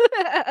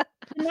 The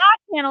Knot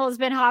channel has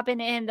been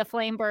hopping in the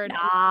Flamebird.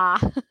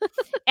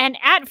 And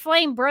at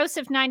Flame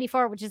Broseph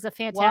 94, which is a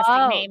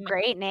fantastic name.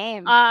 Great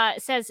name.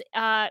 Says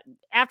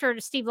after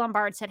Steve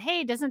Lombard said,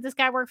 hey, doesn't this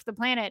guy work for the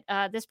planet?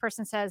 This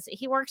person says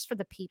he works for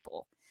the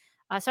people.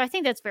 So I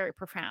think that's very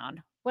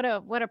profound. What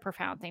a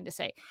profound thing to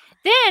say.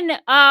 Then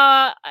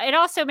it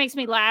also makes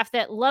me laugh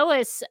that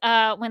Lois,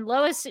 when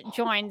Lois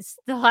joins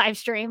the live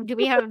stream, do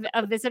we have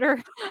a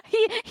visitor?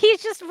 He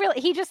just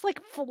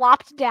like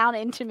flopped down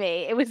into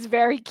me. It was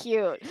very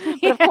cute.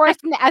 But of course,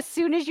 as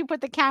soon as you put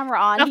the camera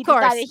on, he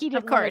decided he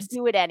didn't want to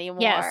do it anymore.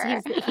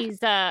 Yes, he's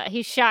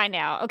shy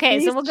now.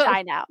 Okay, so we'll go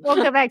shy now.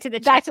 We'll go back to the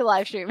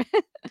live stream.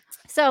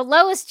 So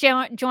Lois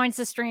joins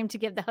the stream to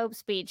give the hope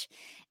speech,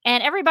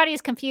 and everybody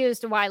is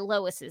confused why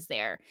Lois is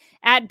there.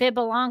 At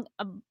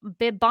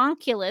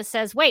Bibonculus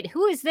says, wait,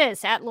 who is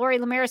this? At Lori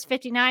Lamaris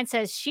 59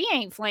 says, she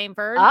ain't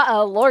Flamebird.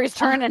 Lori's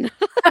turning.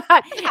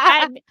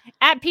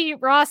 At Pete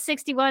Ross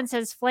 61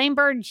 says,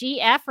 Flamebird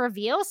GF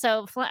reveal.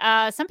 So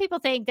some people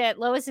think that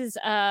Lois is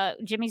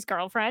Jimmy's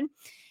girlfriend.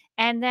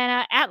 And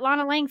then at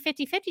Lana Lang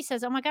 5050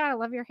 says, oh my God, I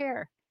love your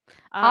hair.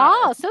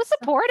 So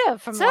supportive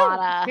from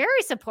Lana.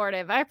 Very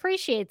supportive. I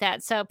appreciate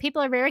that. So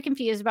people are very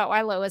confused about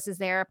why Lois is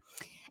there.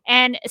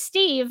 And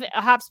Steve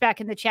hops back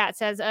in the chat,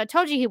 says,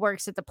 told you he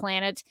works at the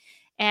planet.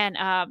 And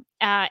at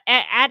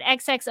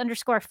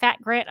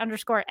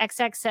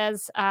XX_FatGrant_XX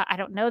says, I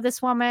don't know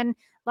this woman.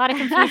 A lot of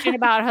confusion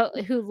about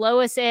who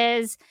Lois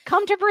is.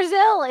 Come to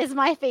Brazil is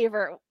my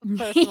favorite.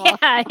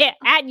 Yeah,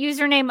 at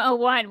username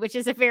 01, which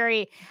is a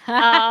very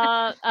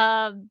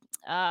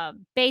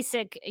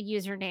basic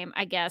username,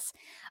 I guess.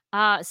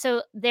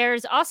 So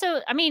there's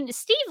also, I mean,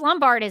 Steve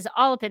Lombard is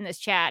all up in this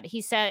chat.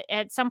 He said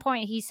at some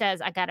point, he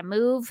says, I got to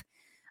move.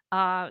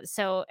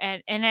 So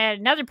at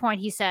another point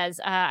he says,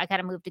 I got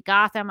to move to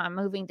Gotham. I'm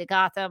moving to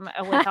Gotham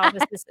with all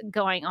this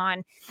going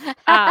on.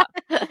 But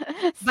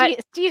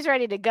Steve's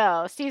ready to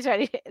go. Steve's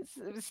getting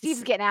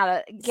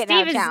out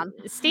of town.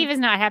 Steve is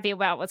not happy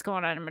about what's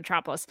going on in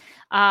Metropolis.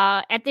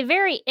 At the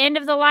very end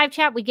of the live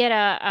chat, we get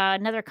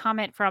another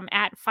comment from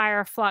at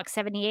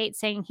Fireflux78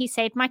 saying he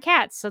saved my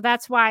cats. So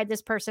that's why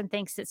this person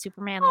thinks that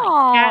Superman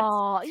likes cats.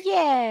 Oh,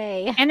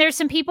 yay. And there's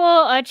some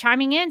people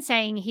chiming in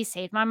saying he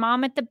saved my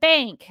mom at the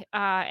bank.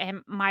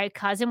 And my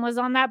cousin was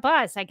on that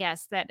bus, I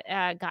guess, that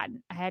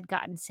had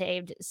gotten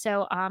saved.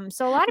 So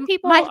so a lot of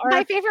people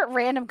my favorite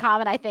random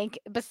comment, I think,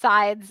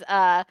 besides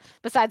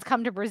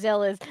come to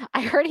Brazil, is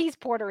I heard he's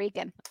Puerto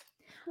Rican.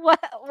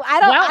 What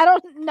I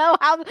don't know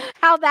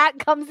how that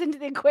comes into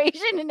the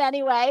equation in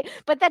any way,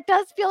 but that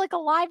does feel like a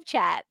live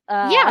chat.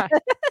 Yeah.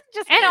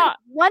 Just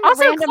one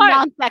also random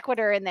non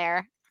sequitur in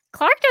there.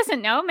 Clark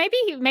doesn't know. Maybe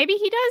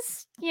he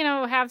does,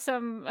 have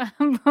some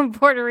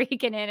Puerto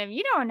Rican in him.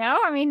 You don't know.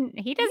 I mean,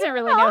 he doesn't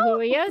really know who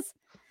he is.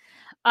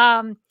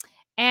 And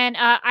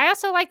I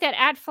also like that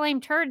at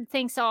Flame Turd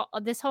thinks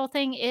this whole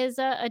thing is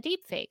a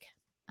deep fake.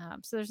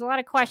 So there's a lot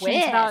of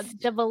questions about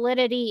the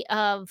validity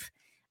of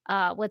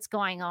what's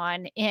going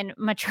on in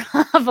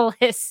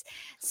Metropolis.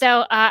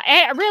 So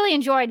I really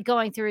enjoyed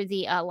going through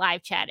the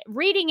live chat.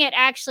 Reading it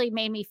actually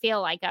made me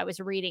feel like I was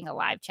reading a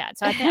live chat.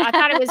 So I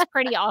thought it was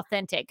pretty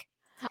authentic.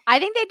 I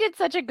think they did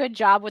such a good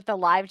job with the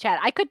live chat.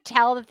 I could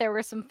tell that there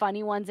were some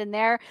funny ones in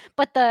there,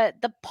 but the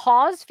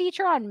pause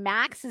feature on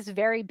Max is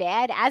very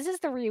bad, as is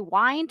the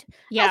rewind, as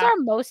Yeah. are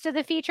most of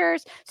the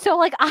features. So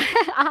like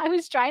I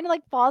was trying to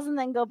like pause and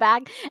then go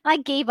back, and I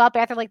gave up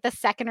after like the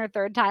second or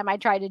third time I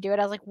tried to do it.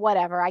 I was like,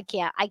 whatever, I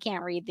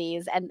can't read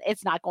these, and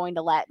it's not going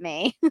to let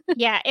me.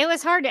 Yeah, it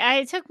was hard.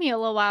 It took me a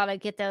little while to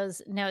get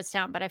those notes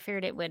down, but I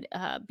figured it would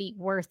be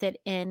worth it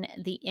in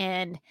the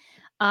end.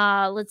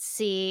 Let's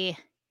see.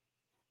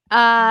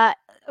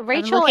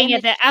 Rachel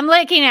in the I'm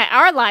looking at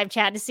our live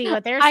chat to see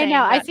what they're I saying.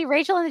 know. I But see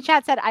Rachel in the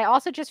chat said, I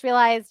also just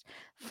realized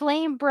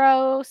Flame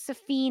Bro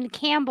Safine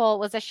Campbell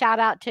was a shout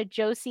out to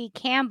Josie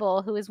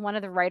Campbell, who is one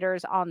of the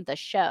writers on the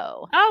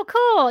show. oh,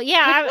 cool.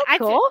 Yeah, That's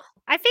cool.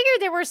 I figured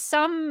there were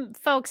some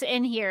folks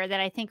in here that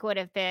I think would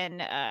have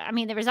been. I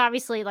mean, there was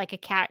obviously like a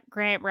Cat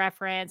Grant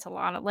reference, a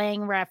Lana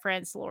Lang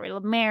reference, Lori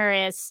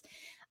Lamaris,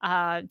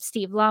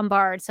 Steve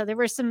Lombard. So there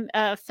were some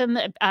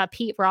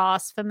Pete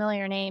Ross,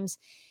 familiar names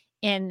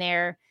in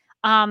there.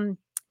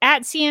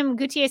 At CM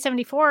Gutier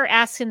 74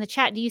 asks in the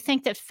chat, do you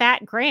think that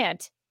Fat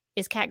Grant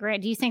is Cat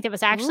Grant? Do you think that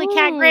was actually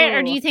Cat Grant,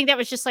 or do Ooh. you think that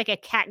was just like a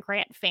Cat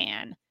Grant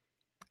fan?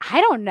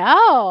 I don't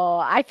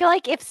know. I feel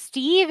like if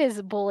Steve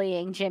is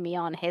bullying Jimmy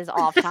on his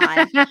off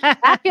time,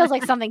 that feels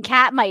like something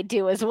Kat might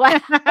do as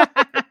well.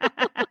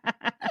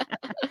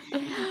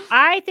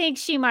 I think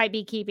she might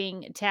be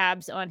keeping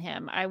tabs on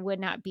him. I would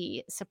not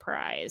be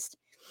surprised.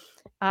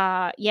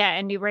 Yeah,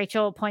 and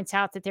Rachel points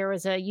out that there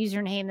was a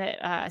username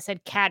that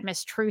said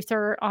Cadmus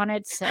Truther on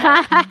it. So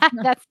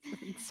that's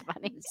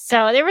funny.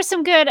 So there were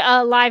some good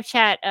live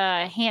chat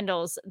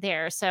handles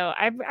there. So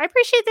I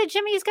appreciate that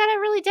Jimmy's got a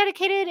really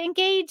dedicated,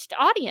 engaged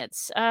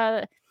audience.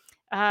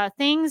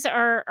 Things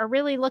are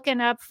really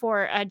looking up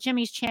for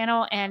Jimmy's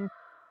channel, and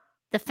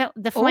the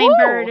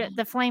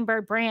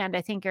Flamebird brand.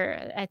 I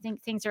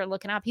think things are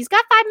looking up. He's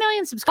got 5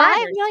 million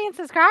subscribers. 5 million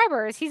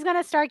subscribers. He's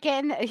gonna start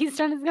getting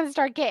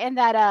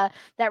that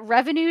that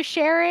revenue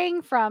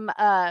sharing from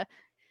I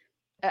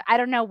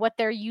don't know what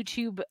their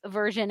YouTube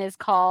version is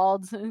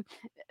called,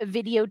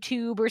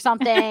 VideoTube or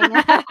something.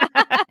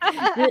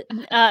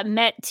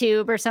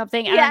 MetTube or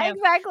something. I Yeah, don't know.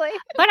 exactly.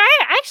 But I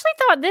actually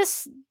thought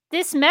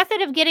this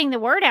method of getting the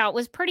word out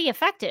was pretty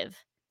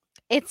effective.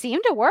 It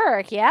seemed to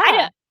work.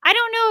 Yeah. I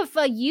don't know if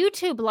a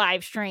YouTube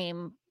live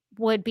stream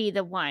would be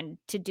the one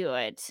to do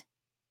it.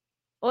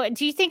 Or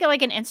do you think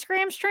like an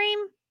Instagram stream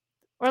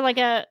or like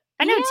I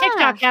know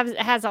TikTok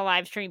has a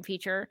live stream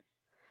feature.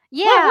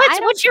 Yeah.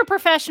 What's your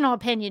professional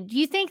opinion? Do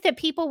you think that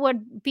people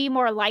would be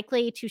more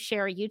likely to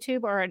share a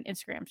YouTube or an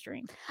Instagram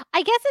stream?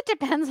 I guess it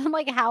depends on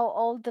like how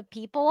old the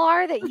people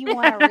are that you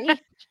want to reach.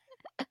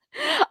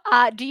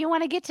 Do you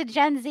want to get to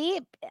Gen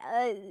Z?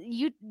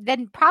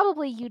 Then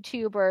probably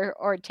YouTube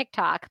or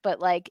TikTok. But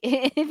like,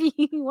 if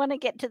you want to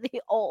get to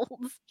the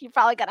olds, you're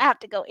probably gonna have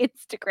to go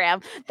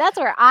Instagram. That's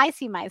where I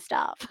see my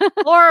stuff.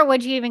 Or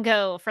would you even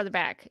go further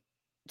back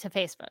to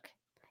Facebook?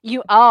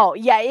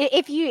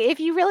 If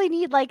you really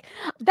need like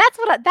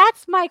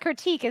that's my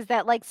critique is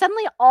that like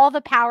suddenly all the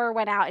power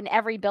went out in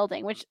every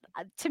building, which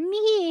to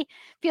me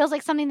feels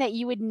like something that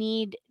you would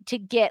need to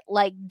get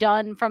like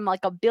done from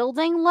like a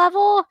building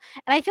level,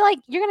 and I feel like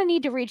you're gonna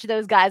need to reach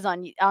those guys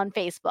on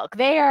Facebook.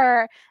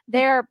 They're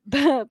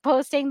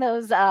posting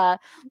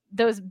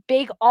those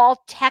big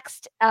all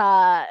text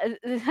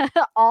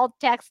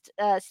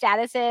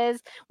statuses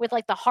with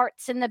like the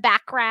hearts in the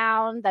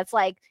background that's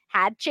like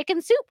had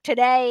chicken soup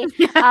today.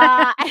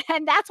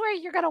 And that's where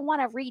you're going to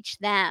want to reach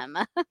them.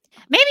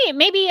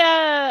 maybe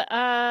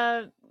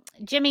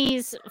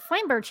Jimmy's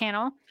Flamebird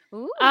channel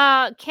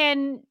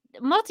can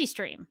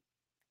multi-stream.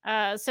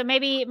 So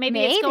maybe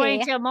it's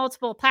going to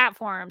multiple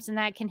platforms, and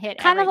that can hit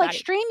kind everybody. of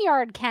like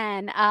StreamYard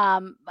can.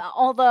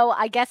 Although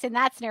I guess in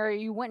that scenario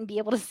you wouldn't be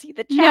able to see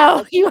the chat.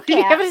 No, you wouldn't be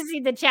able to see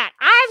the chat.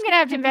 I'm gonna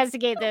have to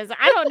investigate this.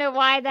 I don't know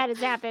why that has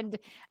happened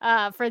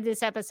for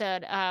this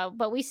episode.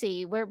 But we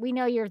see we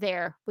know you're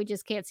there. We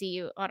just can't see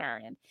you on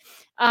our end.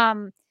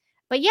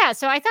 But yeah,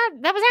 so I thought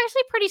that was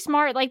actually pretty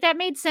smart. Like that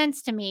made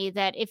sense to me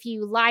that if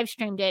you live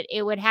streamed it,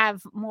 it would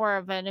have more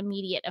of an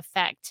immediate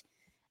effect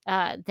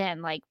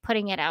than like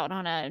putting it out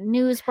on a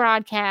news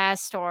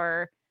broadcast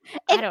or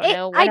I don't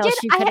know what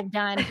else you could have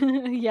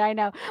done. Yeah, I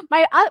know.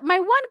 My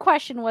one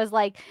question was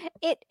like,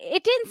 it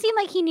didn't seem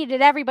like he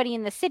needed everybody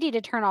in the city to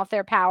turn off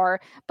their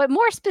power, but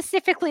more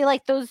specifically,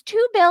 like those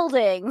 2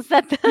 buildings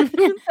that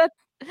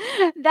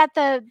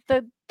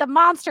the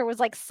monster was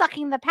like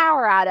sucking the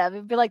power out of.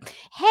 It'd be like,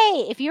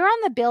 hey, if you're on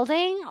the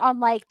building on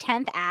like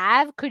 10th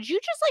Ave, could you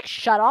just like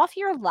shut off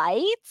your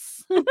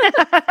lights?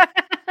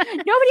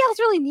 Nobody else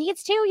really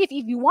needs to. If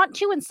you want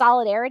to in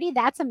solidarity,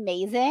 that's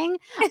amazing.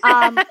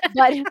 But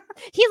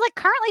he's like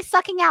currently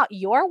sucking out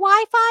your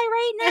Wi-Fi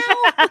right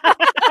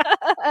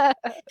now.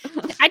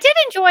 I did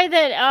enjoy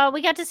that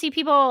we got to see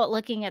people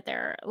looking at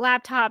their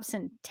laptops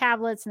and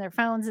tablets and their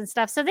phones and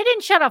stuff. So they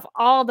didn't shut off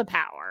all the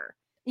power.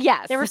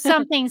 Yes. There were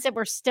some things that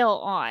were still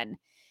on.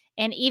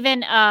 And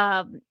even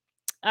I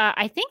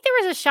think there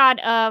was a shot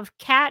of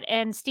Kat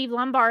and Steve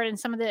Lombard and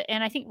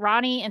and I think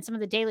Ronnie and some of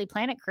the Daily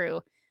Planet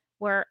crew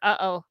were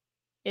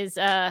Is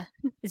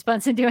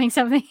Bunsen doing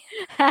something?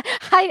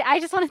 I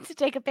just wanted to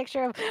take a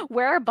picture of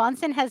where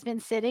Bunsen has been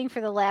sitting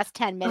for the last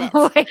 10 minutes.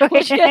 Wait,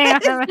 Which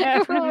hang is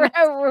on.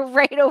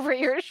 right over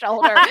your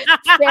shoulder,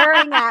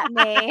 staring at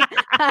me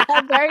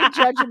very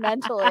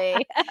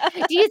judgmentally.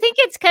 Do you think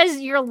it's because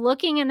you're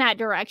looking in that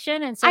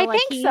direction, and so I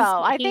like think so.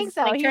 I think he's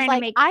so. like He's trying to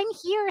like, make I'm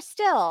here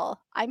still.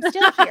 I'm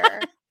still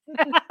here.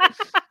 All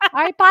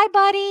right, bye,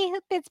 buddy.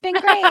 It's been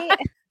great.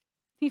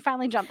 He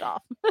finally jumped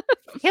off.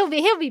 he'll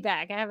be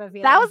back. I have a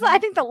feeling That was, I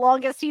think, the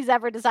longest he's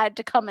ever decided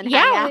to come and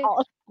hang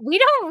out. we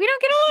don't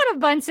get a lot of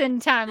Bunsen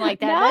time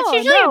like that. That's No,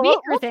 usually a Beaker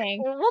we'll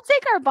thing. We'll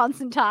take our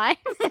Bunsen time.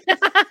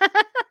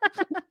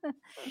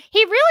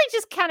 He really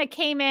just kind of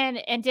came in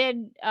and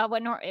did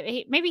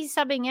maybe he's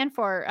subbing in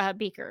for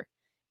Beaker.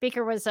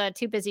 Beaker was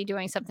too busy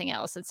doing something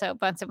else, and so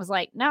Bunsen was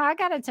like, "No, I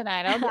got it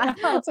tonight.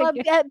 I'll Well,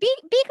 take it."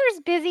 Beaker's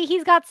busy.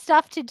 He's got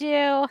stuff to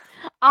do.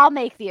 I'll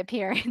make the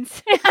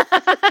appearance.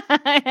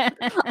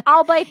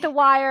 I'll bite the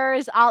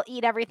wires. I'll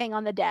eat everything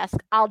on the desk.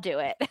 I'll do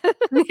it.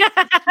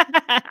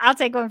 I'll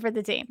take one for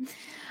the team.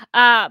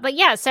 But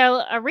yeah,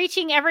 so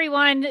reaching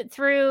everyone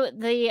through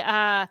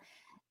the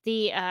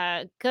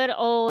good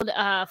old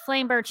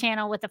Flamebird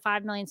channel with the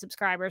 5 million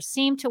subscribers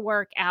seemed to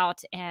work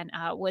out, and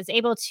was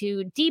able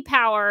to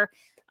depower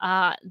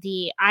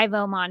the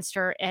Ivo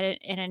monster at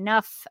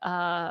enough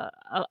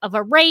of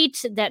a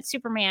rate that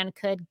Superman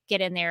could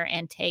get in there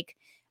and take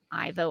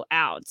Ivo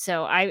out.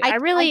 So I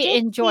really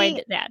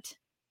enjoyed that.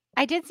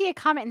 I did see a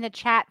comment in the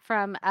chat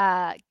from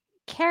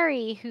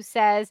Carrie, who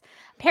says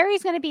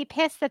Perry's going to be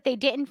pissed that they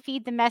didn't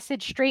feed the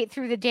message straight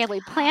through the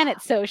Daily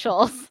Planet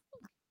socials.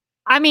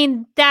 I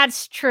mean,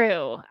 that's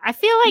true. I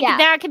feel like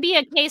that could be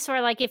a case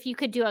where, like, if you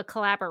could do a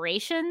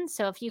collaboration.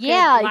 So if you could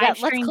live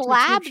stream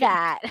let's collab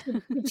that.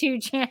 two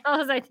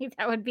channels, I think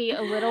that would be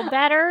a little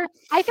better.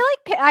 I feel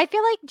like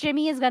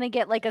Jimmy is going to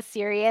get like a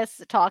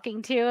serious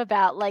talking to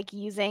about like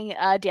using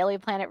Daily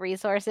Planet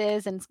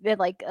resources and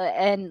like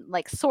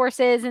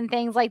sources and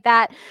things like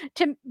that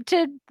to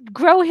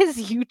grow his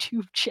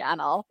YouTube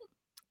channel.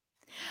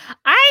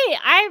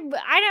 I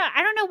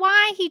don't know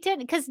why he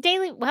didn't, because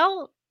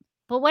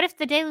but what if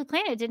the Daily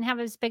Planet didn't have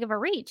as big of a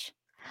reach?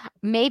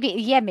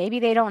 Maybe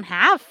they don't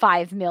have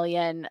 5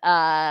 million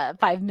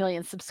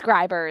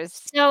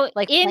subscribers. So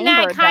like in Flamebird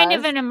that kind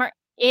does. of an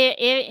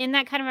in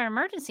that kind of an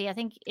emergency, I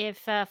think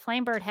if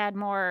Flamebird had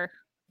more,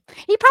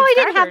 he probably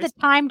didn't have the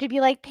time to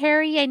be like,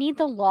 Perry, I need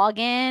the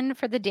login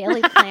for the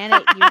Daily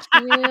Planet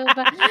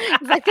YouTube.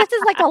 He's like, this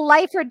is like a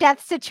life or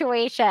death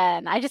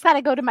situation. I just got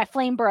to go to my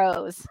Flame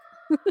Bros.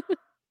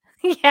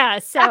 Yeah,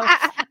 so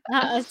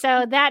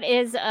that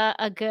is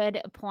a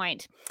good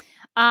point.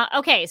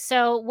 Okay,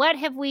 so what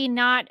have we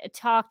not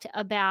talked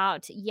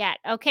about yet?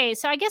 Okay,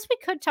 so I guess we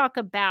could talk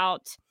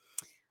about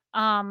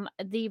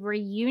the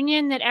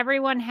reunion that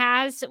everyone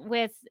has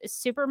with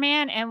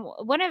Superman, and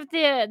one of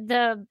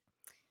the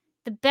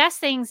best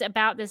things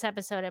about this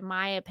episode, in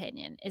my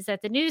opinion, is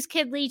that the News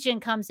Kid Legion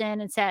comes in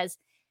and says,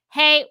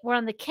 "Hey, we're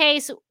on the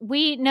case.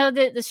 We know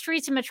the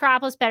streets of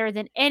Metropolis better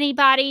than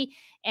anybody.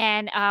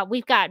 And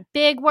we've got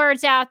big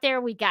words out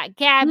there. We got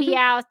Gabby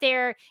out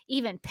there.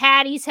 Even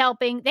Patty's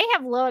helping." They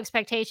have low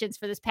expectations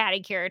for this Patty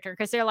character,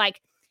 because they're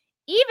like,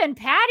 even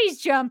Patty's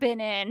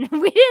jumping in.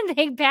 We didn't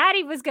think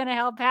Patty was going to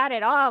help Pat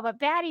at all, but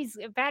Patty's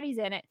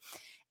in it.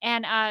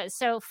 And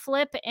so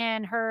Flip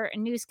and her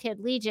News Kid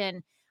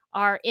Legion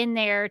are in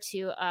there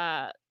to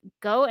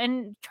go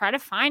and try to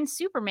find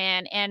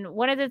Superman. And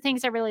one of the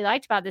things I really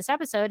liked about this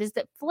episode is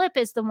that Flip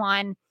is the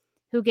one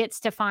who gets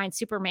to find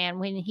Superman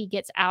when he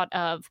gets out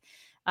of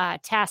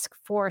Task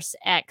Force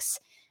X,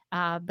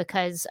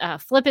 because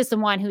Flip is the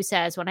one who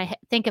says, when I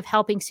think of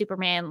helping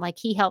Superman like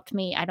he helped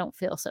me, I don't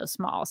feel so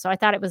small. So I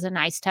thought it was a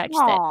nice touch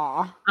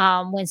that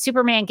when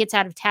Superman gets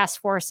out of Task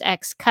Force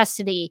X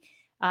custody,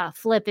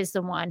 Flip is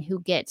the one who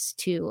gets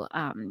to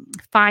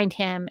find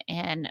him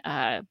and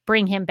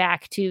bring him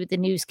back to the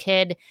News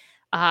Kid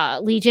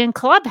Legion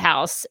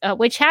Clubhouse,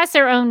 which has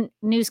their own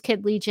News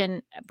Kid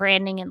Legion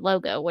branding and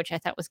logo, which I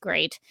thought was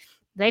great.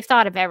 They've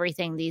thought of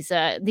everything. These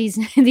news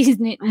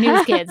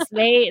kids,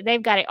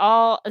 they've got it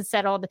all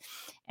settled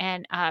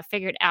and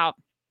figured out.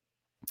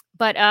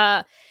 But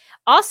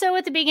also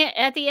at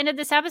the end of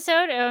this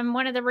episode,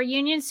 one of the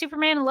reunions,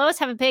 Superman and Lois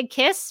have a big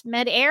kiss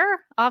midair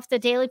off the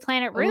Daily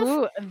Planet roof.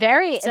 Ooh,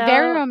 very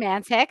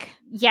romantic.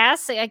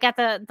 Yes, I got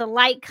the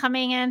light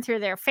coming in through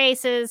their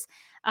faces.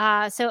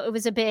 So it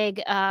was a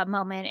big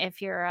moment.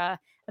 If you're a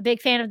big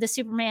fan of the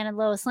Superman and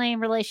Lois Lane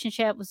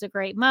relationship, it was a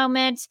great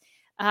moment.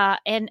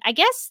 And I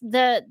guess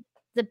the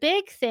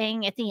big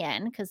thing at the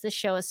end, because this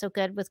show is so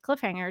good with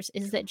cliffhangers,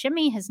 is that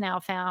Jimmy has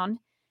now found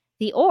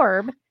the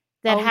orb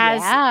that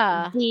has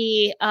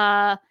the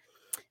I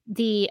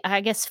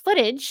guess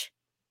footage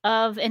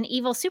of an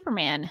evil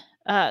Superman.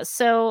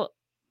 So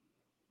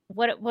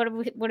what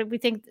do we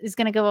think is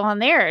going to go on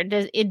there?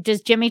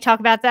 Does Jimmy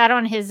talk about that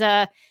on his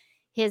Flamebird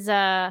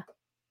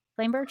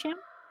channel?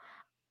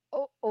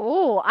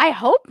 Oh, I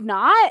hope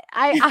not.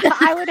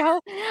 I would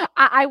hope.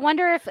 I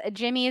wonder if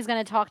Jimmy is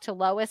going to talk to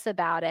Lois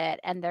about it,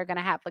 and they're going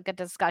to have like a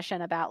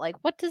discussion about like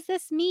what does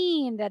this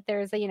mean that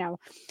there's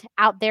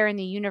out there in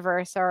the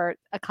universe are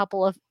a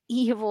couple of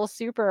evil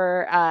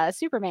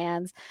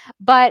Supermans,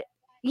 but.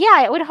 Yeah,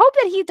 I would hope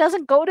that he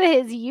doesn't go to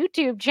his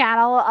YouTube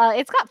channel.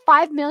 It's got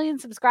 5 million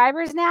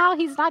subscribers now.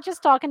 He's not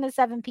just talking to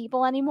 7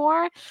 people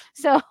anymore.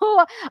 So,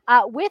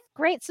 with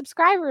great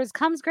subscribers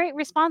comes great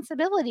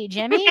responsibility,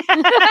 Jimmy.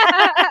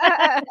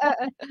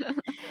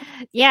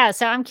 Yeah,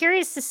 so I'm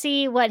curious to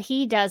see what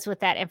he does with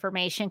that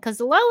information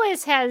because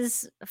Lois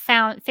has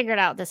figured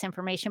out this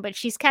information, but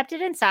she's kept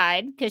it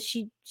inside because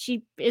she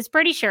is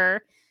pretty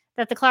sure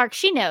that the Clark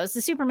she knows,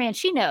 the Superman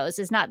she knows,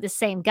 is not the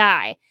same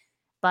guy.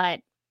 But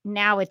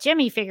now with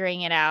Jimmy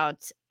figuring it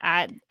out,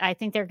 I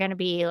think they're going to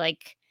be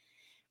like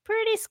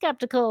pretty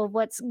skeptical of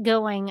what's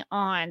going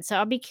on. So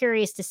I'll be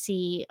curious to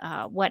see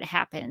what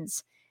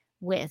happens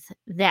with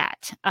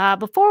that.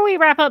 Before we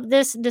wrap up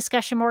this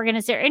discussion, Morgan,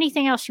 is there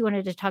anything else you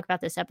wanted to talk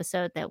about this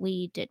episode that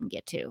we didn't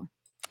get to?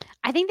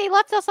 I think they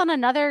left us on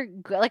another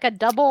like a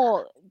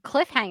double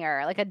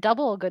cliffhanger, like a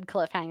double good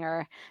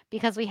cliffhanger,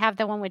 because we have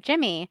the one with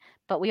Jimmy,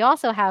 but we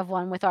also have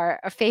one with our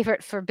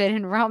favorite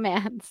forbidden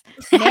romance,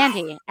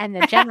 Mandy and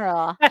the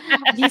General.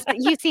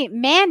 You see,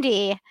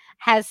 Mandy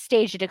has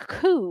staged a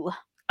coup.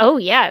 Oh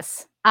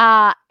yes.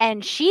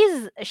 And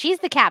she's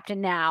the captain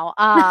now.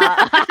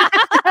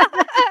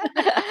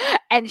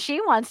 And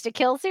she wants to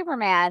kill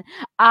Superman.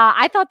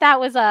 I thought that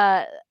was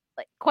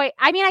quite.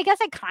 I mean, I guess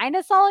I kind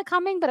of saw it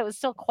coming, but it was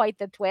still quite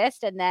the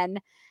twist. And then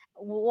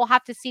we'll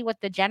have to see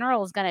what the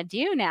General is going to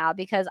do now,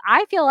 because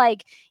I feel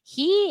like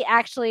he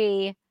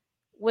actually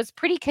was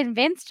pretty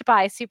convinced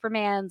by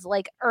Superman's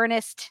like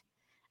earnest,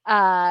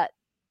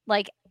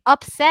 like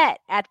upset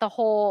at the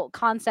whole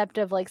concept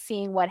of like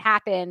seeing what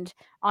happened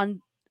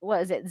on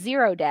what is it,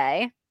 0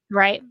 Day.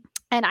 Right.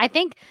 And I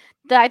think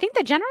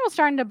the General's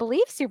starting to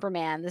believe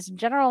Superman. This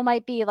General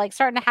might be like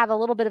starting to have a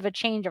little bit of a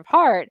change of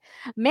heart.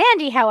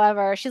 Mandy,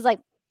 however, she's like,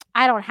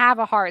 I don't have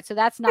a heart, so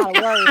that's not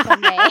a worry for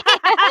me.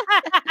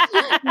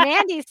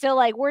 Mandy's still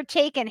like, we're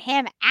taking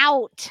him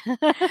out.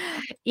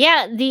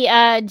 Yeah,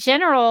 the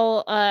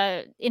General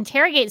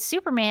interrogates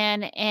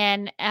Superman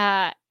and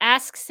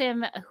asks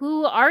him,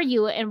 who are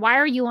you and why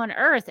are you on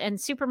Earth?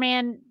 And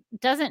Superman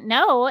doesn't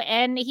know,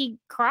 and he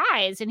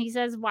cries and he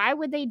says, why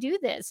would they do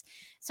this?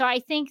 So I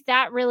think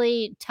that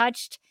really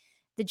touched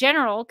the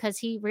General, because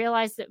he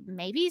realized that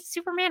maybe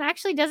Superman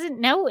actually doesn't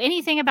know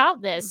anything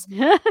about this.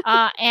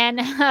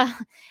 And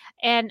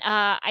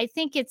I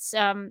think it's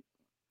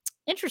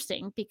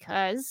interesting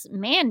because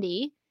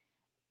Mandy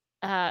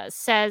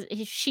says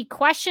she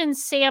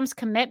questions Sam's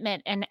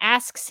commitment and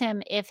asks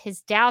him if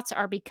his doubts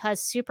are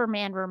because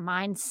Superman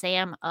reminds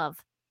Sam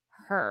of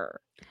her.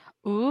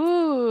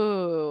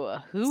 Ooh,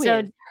 who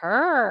is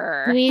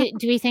her?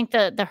 Do we think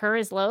the her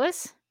is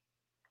Lois?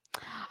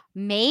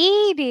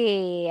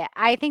 Maybe.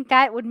 I think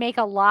that would make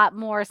a lot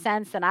more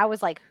sense than I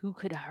was like, who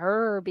could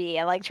her be?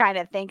 And like trying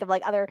to think of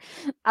like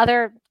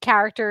other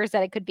characters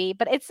that it could be,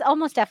 but it's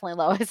almost definitely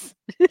Lois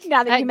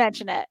now that you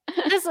mention it.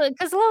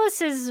 Because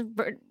Lois is,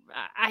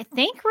 I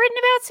think, written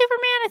about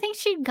Superman. I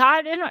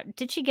think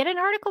did she get an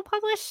article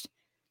published?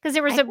 Because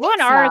there was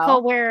one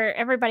article where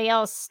everybody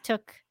else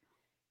took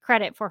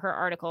credit for her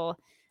article.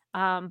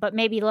 But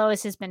maybe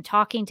Lois has been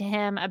talking to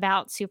him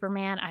about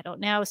Superman. I don't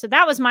know. So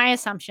that was my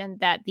assumption,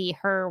 that the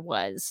her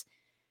was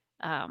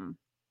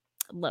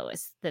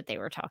Lois that they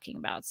were talking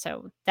about.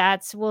 So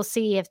we'll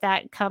see if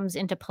that comes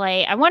into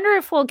play. I wonder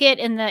if we'll get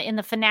in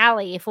the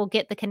finale, if we'll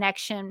get the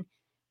connection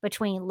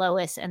between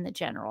Lois and the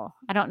General.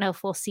 I don't know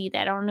if we'll see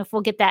that. I don't know if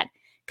we'll get that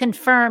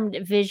confirmed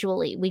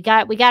visually. We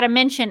got a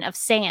mention of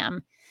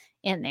Sam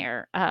in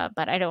there,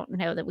 but I don't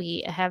know that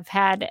we have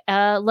had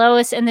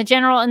Lois and the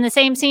General in the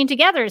same scene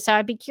together. So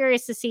I'd be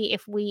curious to see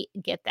if we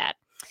get that.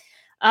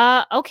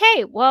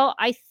 Okay, well,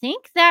 I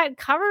think that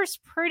covers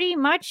pretty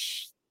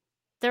much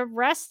the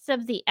rest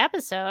of the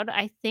episode.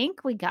 I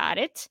think we got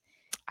it.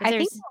 I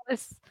think that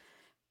was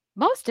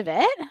most of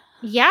it.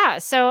 Yeah.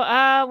 So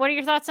what are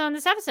your thoughts on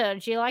this episode?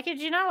 Did you like it?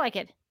 Did you not like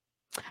it?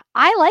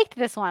 I liked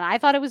this one. I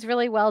thought it was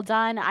really well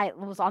done. I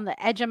was on the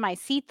edge of my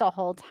seat the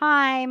whole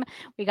time.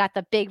 We got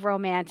the big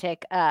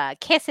romantic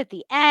kiss at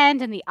the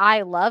end, and the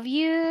I love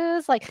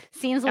yous. Like,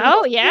 seems a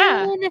little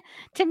soon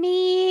to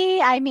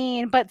me. I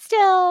mean, but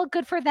still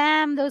good for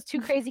them. Those 2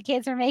 crazy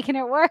kids are making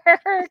it work.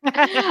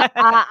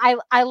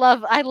 I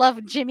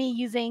love Jimmy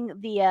using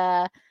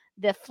the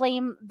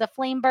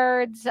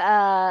Flamebirds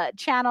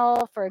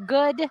channel for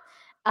good.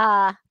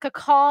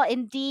 Cacaw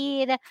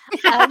indeed.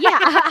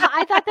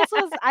 I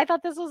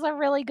thought this was a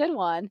really good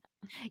one.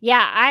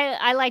 Yeah,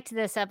 I liked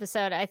this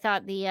episode. I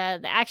thought the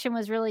action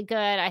was really good.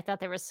 I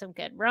thought there was some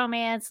good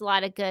romance, a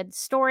lot of good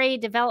story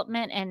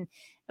development and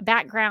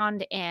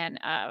background, and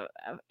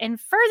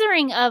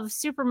furthering of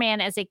Superman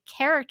as a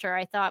character.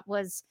 I thought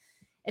was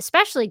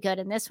especially good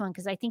in this one,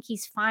 because I think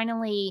he's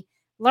finally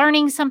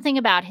learning something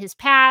about his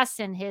past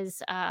and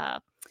his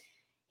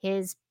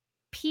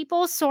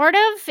people, sort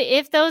of.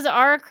 If those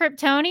are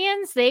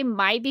Kryptonians, they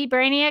might be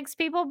Brainiac's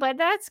people, but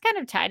that's kind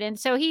of tied in.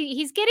 So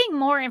he's getting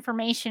more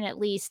information, at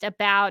least,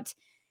 about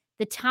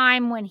the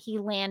time when he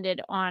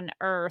landed on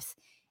Earth,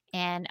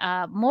 and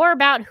more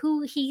about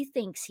who he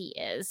thinks he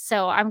is.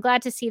 So I'm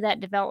glad to see that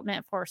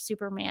development for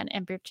Superman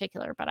in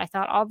particular. But I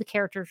thought all the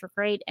characters were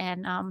great,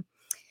 and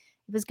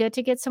it was good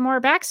to get some more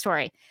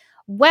backstory.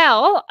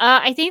 Well,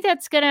 I think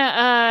that's going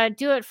to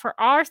do it for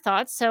our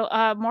thoughts. So,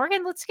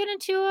 Morgan, let's get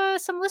into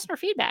some listener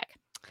feedback.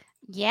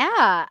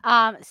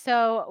 Yeah.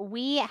 So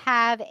we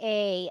have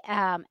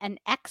an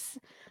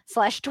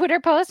X/Twitter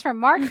post from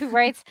Mark who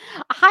writes,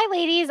 "Hi,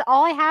 ladies.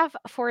 All I have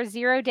for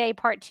 0 Day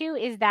Part 2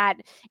 is that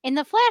in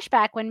the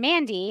flashback when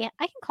Mandy,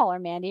 I can call her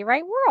Mandy,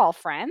 right? We're all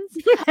friends,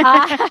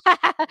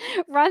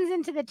 runs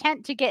into the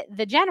tent to get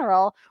the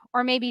general,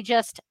 or maybe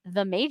just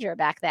the major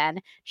back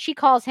then, she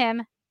calls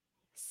him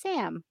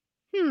Sam.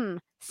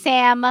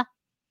 Sam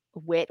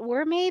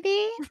Witwer,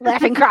 maybe?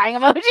 Laughing, crying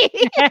emoji.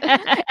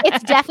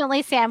 It's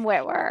definitely Sam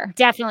Witwer.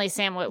 Definitely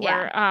Sam Witwer.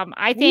 Yeah.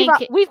 I think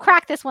we've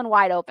cracked this one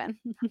wide open.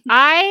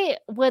 I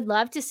would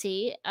love to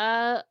see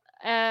a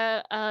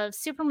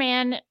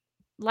Superman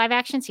live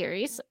action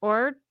series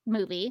or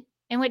movie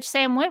in which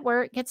Sam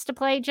Witwer gets to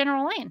play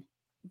General Lane.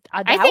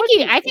 I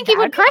think he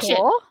would crush it.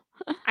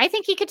 I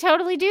think he could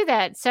totally do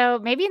that. So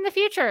maybe in the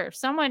future,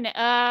 someone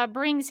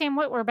bring Sam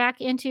Witwer back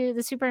into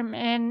the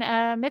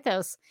Superman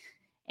mythos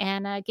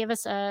and give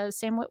us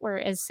Sam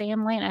Witwer as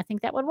Sam Lane. I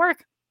think that would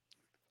work.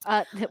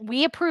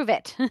 We approve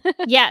it.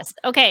 Yes.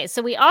 Okay.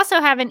 So we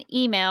also have an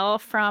email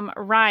from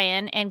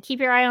Ryan, and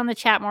keep your eye on the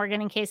chat,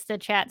 Morgan, in case the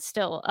chat's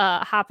still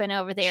hopping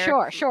over there.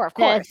 Sure, of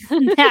course.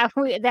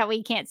 that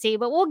we can't see,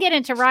 but we'll get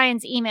into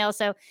Ryan's email.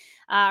 So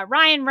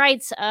Ryan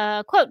writes,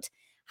 quote,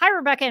 "Hi,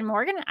 Rebecca and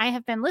Morgan. I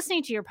have been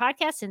listening to your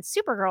podcast since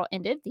Supergirl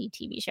ended, the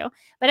TV show,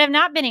 but have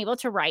not been able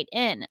to write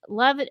in.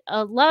 Loved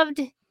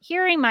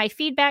hearing my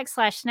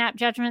feedback/snap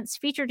judgments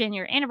featured in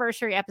your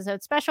anniversary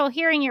episode special,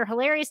 hearing your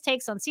hilarious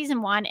takes on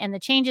season 1 and the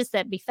changes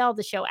that befell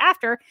the show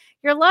after,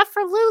 your love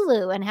for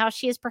Lulu and how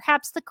she is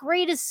perhaps the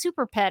greatest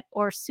super pet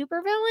or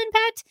supervillain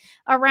pet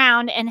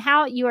around, and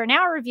how you are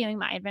now reviewing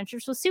my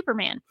adventures with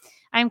Superman.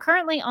 I'm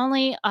currently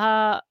only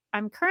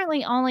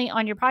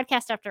on your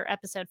podcast after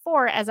episode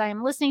 4, as I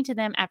am listening to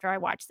them after I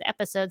watch the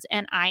episodes,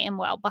 and I am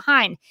well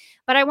behind.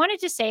 But I wanted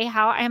to say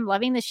how I am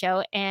loving the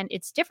show and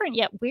its different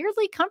yet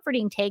weirdly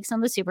comforting takes on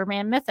the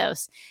Superman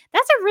mythos."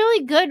 That's a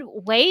really good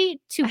way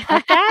to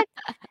put that.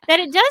 That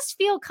it does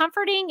feel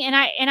comforting, and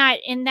I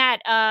in that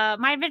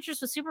my adventures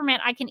with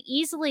Superman, I can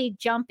easily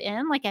jump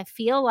in. Like, I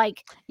feel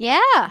like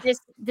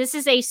this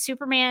is a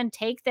Superman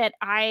take that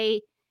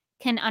I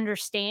can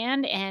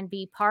understand and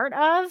be part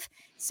of.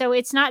 So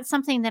it's not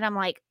something that I'm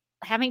like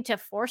having to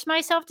force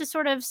myself to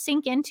sort of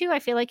sink into. I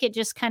feel like it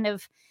just kind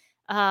of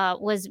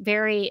was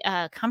very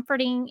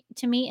comforting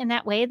to me in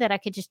that way, that I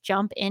could just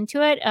jump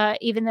into it,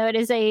 even though it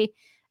is a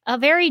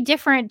very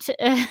different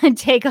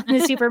take on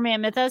the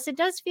Superman mythos. It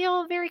does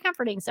feel very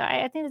comforting. So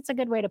I think it's a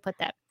good way to put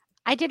that.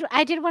 I did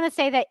want to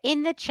say that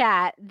in the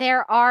chat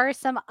there are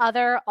some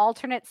other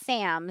alternate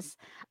Sams.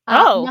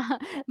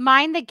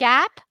 Mind the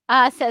Gap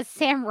says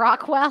Sam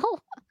Rockwell.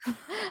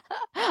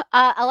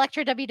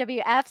 Electra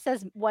WWF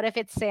says, "What if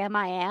it's Sam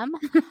I Am?"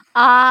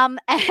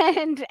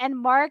 And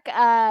Mark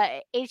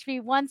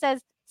HV1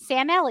 says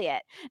Sam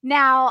Elliott.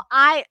 Now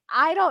I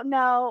don't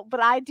know, but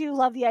I do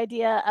love the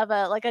idea of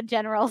a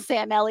General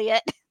Sam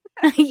Elliott.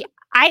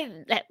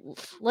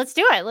 Let's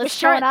do it. Let's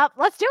showing up.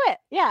 Let's do it.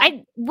 Yeah.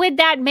 Would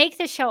that make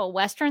the show a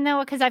Western though?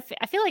 Because I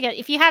feel like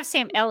if you have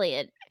Sam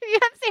Elliott, you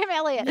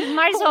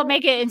might as well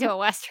make it into a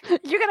Western.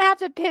 You're gonna have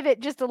to pivot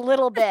just a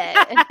little bit.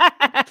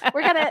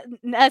 We're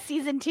gonna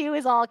season 2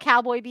 is all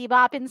Cowboy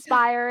Bebop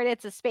inspired.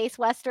 It's a space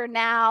Western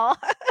now.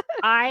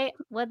 I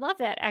would love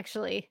that,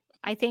 actually.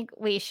 I think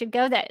we should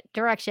go that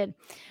direction.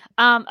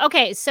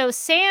 Okay, so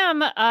Sam,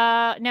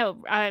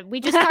 we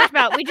just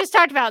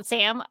talked about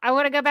Sam. I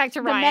want to go back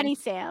to Ryan. The many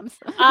Sams.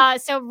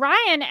 So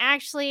Ryan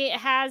actually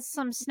has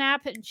some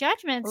snap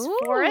judgments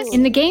for us.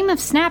 In the game of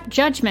snap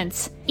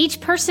judgments,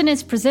 each person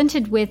is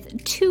presented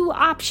with 2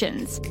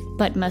 options,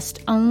 but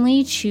must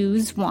only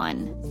choose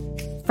one.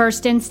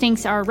 First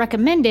instincts are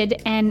recommended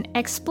and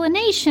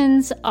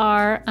explanations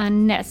are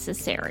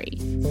unnecessary.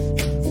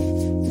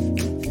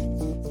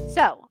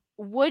 So,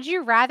 would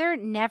you rather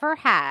never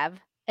have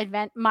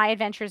My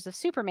Adventures of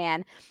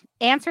Superman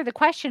answer the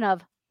question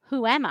of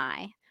who am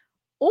I,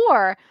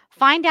 or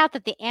find out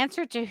that the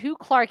answer to who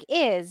Clark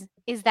is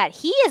that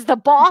he is the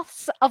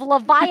boss of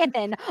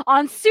Leviathan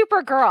on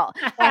Supergirl?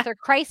 After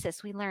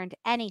Crisis, we learned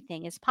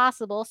anything is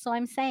possible, so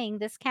I'm saying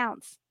this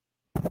counts.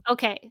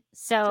 Okay,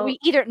 so we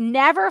either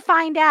never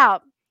find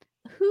out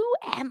who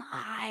am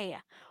I,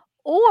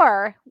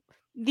 or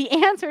the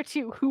answer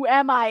to who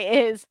am I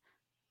is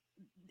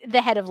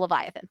the head of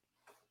Leviathan.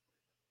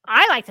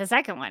 I like the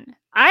second one.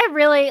 I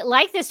really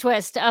like this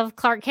twist of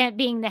Clark Kent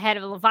being the head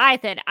of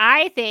Leviathan.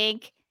 I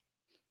think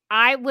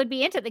I would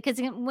be into it, because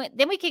then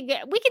we can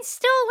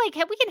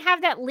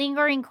have that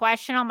lingering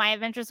question on My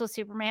Adventures with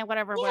Superman,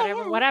 whatever.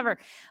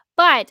 But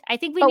But I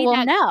think we But need we'll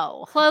that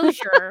know.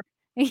 closure.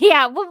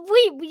 Yeah, well,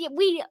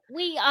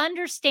 we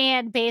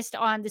understand based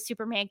on the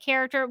Superman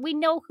character. We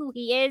know who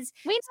he is.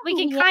 We know So we who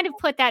can he kind of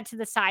put that to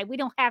the side. We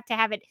don't have to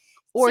have it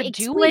Or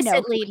do we know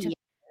who explicitly. he is?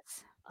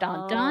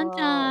 Dun, dun, Oh,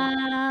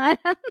 dun.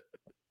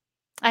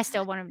 I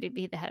still want him to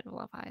be the head of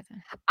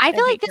Leviathan. I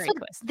feel That'd be like a great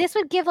twist. this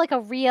would give like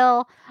a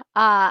real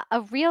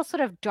sort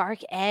of dark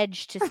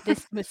edge to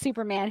this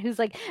Superman who's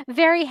like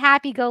very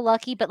happy go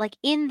lucky, but like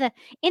in the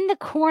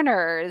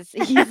corners,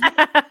 he's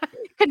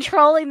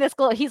controlling this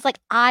glow. He's like,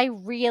 I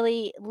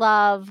really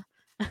love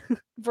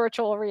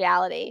virtual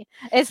reality.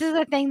 This is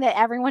a thing that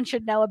everyone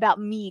should know about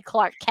me,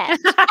 Clark Kent.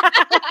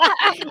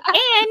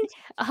 And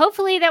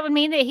hopefully that would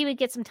mean that he would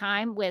get some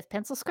time with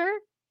Pencil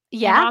Skirt and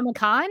Yeah. Rama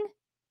Khan.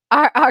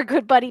 Our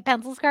good buddy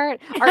Pencil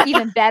Skirt, our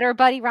even better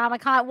buddy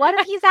Ramakant. What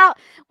if he's out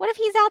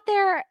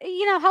there,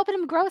 helping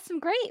him grow some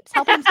grapes,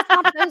 helping him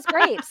stomp those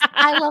grapes,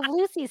 I Love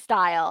Lucy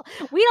style?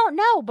 We don't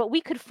know, but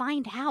we could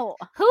find out.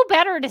 Who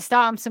better to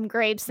stomp some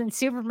grapes than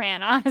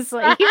Superman,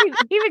 honestly?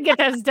 He would get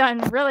those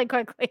done really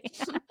quickly.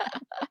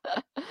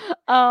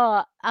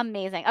 Oh,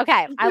 amazing.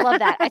 Okay, I love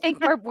that. I think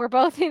we're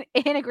both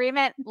in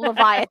agreement.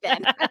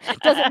 Leviathan.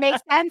 Does it make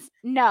sense?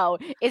 No.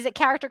 Is it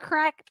character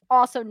correct?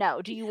 Also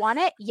no. Do you want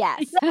it?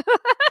 Yes.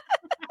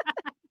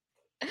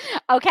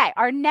 Okay,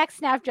 our next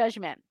snap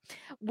judgment.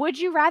 Would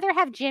you rather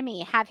have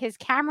Jimmy have his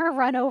camera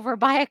run over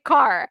by a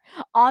car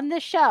on the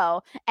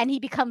show and he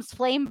becomes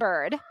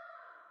Flamebird?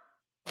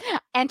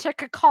 Enter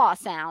caw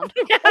sound.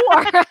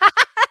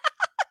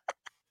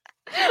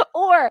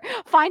 Or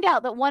find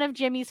out that one of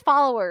Jimmy's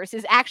followers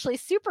is actually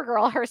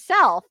Supergirl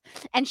herself,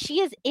 and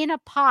she is in a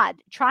pod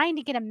trying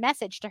to get a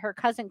message to her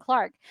cousin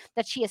Clark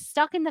that she is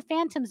stuck in the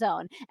Phantom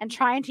Zone and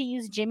trying to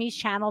use Jimmy's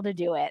channel to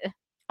do it.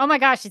 Oh my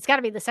gosh, it's got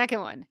to be the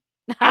second one.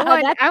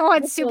 I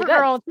want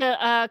Supergirl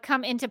to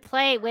come into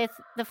play with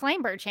the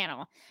Flamebird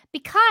channel,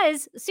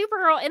 because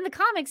Supergirl in the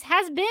comics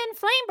has been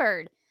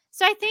Flamebird.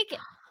 So I think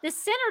the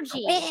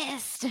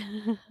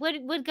synergy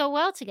would go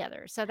well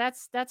together. So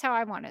that's how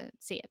I want to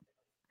see it.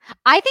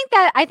 I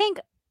think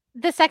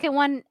the second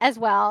one as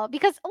well,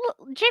 because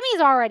Jimmy's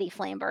already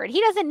Flamebird.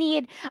 He doesn't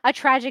need a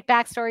tragic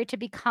backstory to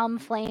become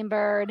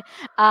Flamebird.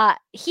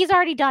 He's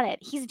already done it.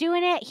 He's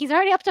doing it. He's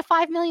already up to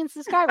 5 million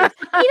subscribers.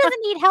 He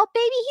doesn't need help,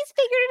 baby. He's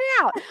figured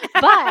it out.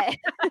 But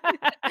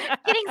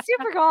getting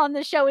Supergirl on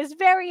the show is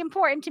very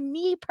important to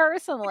me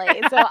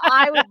personally. So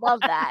I would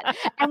love that.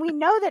 And we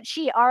know that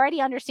she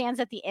already understands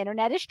that the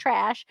internet is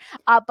trash,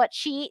 but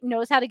she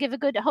knows how to give a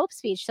good hope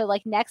speech. So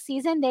like next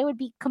season, they would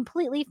be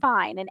completely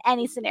fine in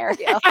any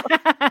scenario.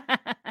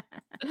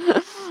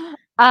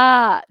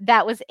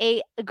 That was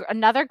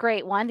another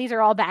great one. These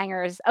are all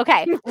bangers.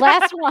 Okay,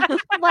 last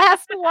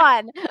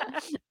one.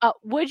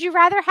 Would you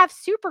rather have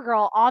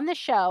Supergirl on the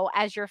show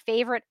as your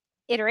favorite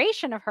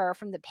iteration of her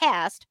from the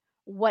past,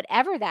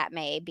 whatever that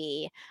may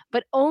be,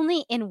 but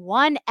only in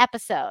one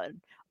episode?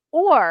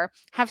 Or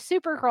have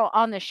Supergirl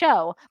on the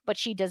show, but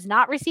she does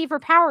not receive her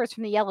powers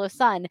from the Yellow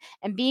Sun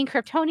and being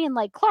Kryptonian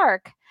like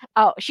Clark.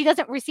 Oh, she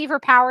doesn't receive her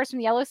powers from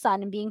the Yellow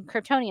Sun and being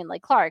Kryptonian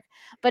like Clark,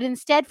 but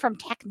instead from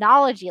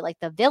technology like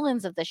the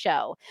villains of the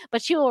show.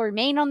 But she will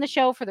remain on the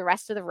show for the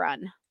rest of the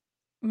run.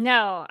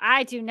 No,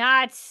 I do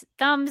not.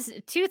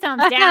 Two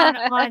thumbs down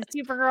on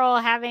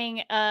Supergirl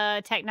having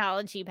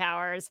technology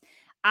powers.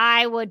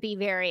 I would be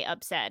very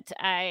upset.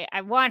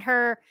 I want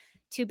her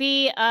to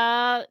be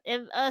a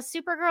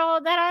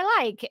Supergirl that I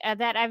like,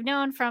 that I've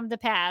known from the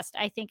past.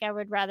 I think I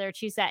would rather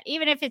choose that,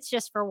 even if it's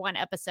just for one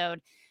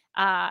episode.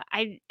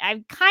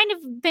 I've kind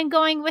of been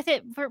going with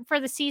it for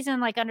the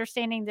season, like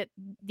understanding that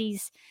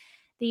these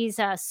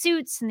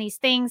suits and these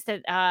things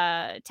that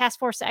Task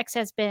Force X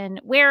has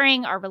been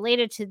wearing are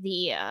related to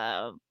the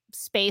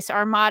Space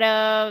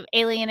Armada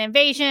alien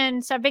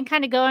invasion. So I've been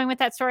kind of going with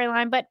that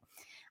storyline, but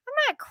I'm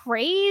not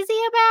crazy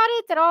about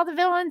it that all the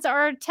villains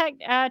are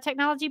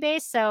technology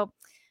based. So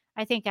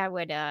I think I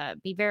would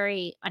be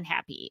very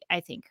unhappy, I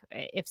think,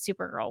 if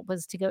Supergirl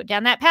was to go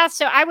down that path.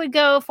 So I would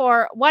go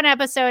for one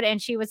episode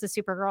and she was the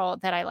Supergirl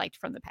that I liked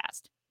from the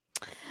past.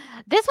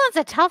 This one's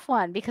a tough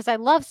one because I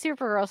love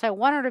Supergirl, so I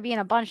want her to be in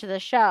a bunch of the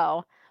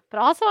show. But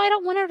also, I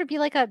don't want her to be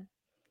like a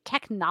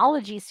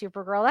technology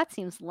Supergirl. That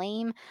seems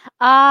lame.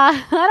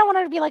 I don't want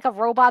her to be like a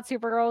robot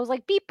Supergirl who's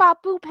like beep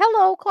bop boop,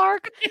 hello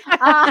Clark.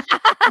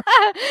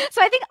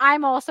 So I think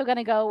I'm also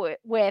gonna go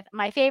with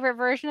my favorite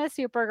version of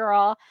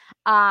Supergirl,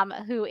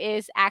 who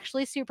is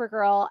actually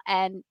Supergirl,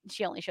 and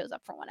she only shows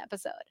up for one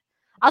episode.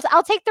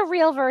 I'll take the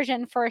real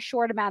version for a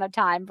short amount of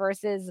time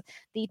versus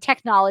the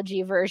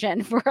technology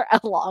version for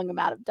a long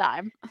amount of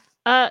time.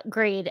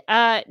 Agreed.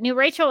 New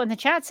Rachel in the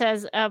chat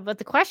says, but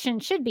the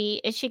question should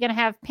be, is she going to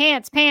have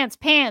pants? I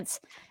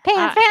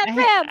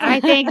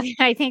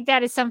think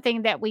that is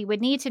something that we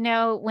would need to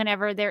know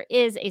whenever there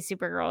is a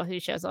Supergirl who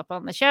shows up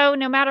on the show,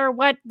 no matter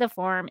what the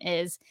form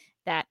is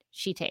that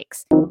she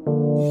takes.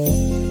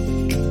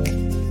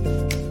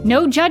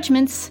 No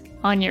judgments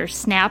on your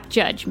snap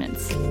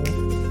judgments.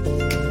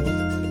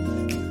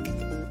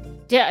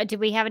 Do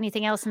we have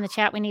anything else in the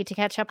chat we need to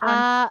catch up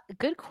on?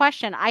 Good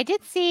question. I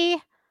did see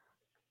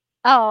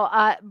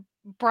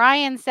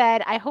Brian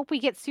said, "I hope we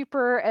get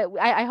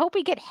I hope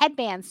we get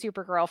headband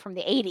Supergirl from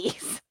the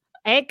 80s."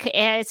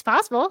 It's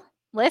possible.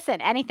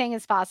 Listen, anything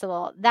is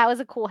possible. That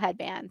was a cool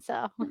headband.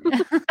 So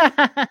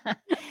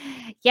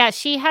Yeah,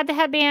 she had the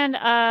headband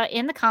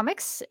in the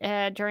comics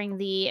during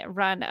the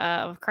run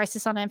of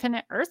Crisis on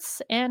Infinite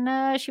Earths,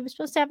 and she was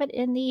supposed to have it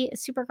in the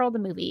Supergirl the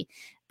movie,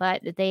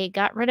 but they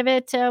got rid of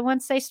it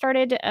once they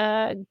started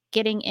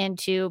getting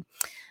into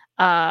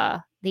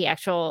the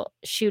actual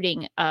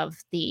shooting of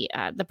the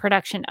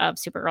production of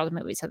Supergirl the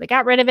movie. So they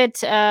got rid of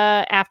it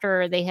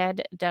after they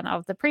had done all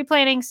of the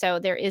pre-planning. So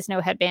there is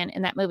no headband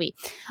in that movie.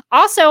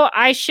 Also,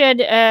 I should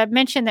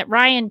mention that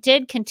Ryan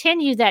did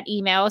continue that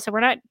email. So we're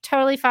not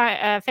totally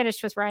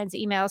finished with Ryan's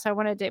email. So I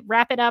wanted to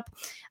wrap it up.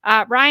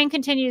 Ryan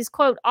continues,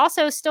 quote,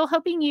 "Also still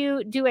hoping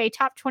you do a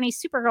top 20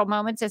 Supergirl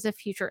moments as a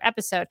future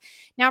episode."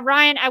 Now,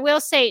 Ryan, I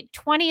will say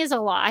 20 is a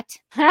lot.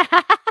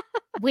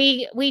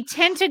 We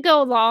tend to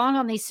go long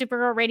on these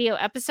Supergirl radio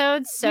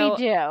episodes. So we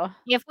do.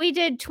 If we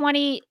did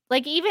 20,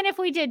 like even if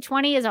we did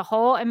 20 as a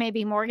whole, and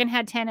maybe Morgan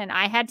had 10 and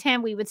I had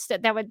 10, we would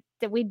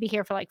we'd be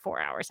here for like 4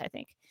 hours, I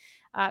think.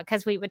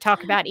 Because we would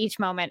talk about each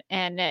moment,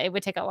 and it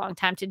would take a long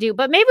time to do.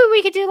 But maybe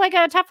we could do like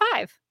a top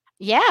 5.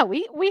 Yeah,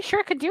 we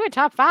sure could do a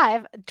top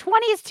 5.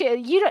 20 is too.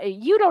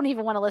 You don't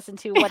even want to listen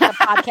to what the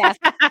podcast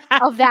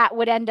of that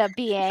would end up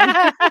being.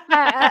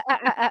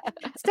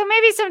 So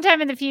maybe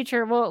sometime in the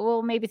future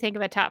we'll maybe think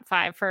of a top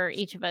 5 for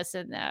each of us,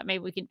 and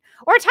maybe we can,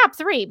 or top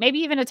 3, maybe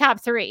even a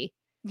top 3.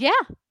 Yeah.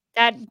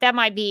 That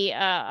might be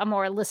a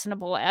more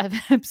listenable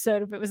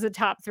episode if it was the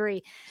top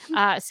 3.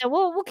 So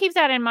we'll keep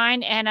that in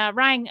mind. And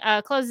Ryan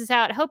closes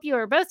out. "Hope you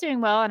are both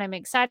doing well, and I'm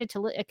excited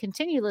to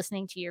continue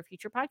listening to your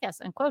future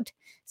podcast." Unquote.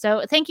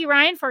 So thank you,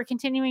 Ryan, for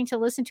continuing to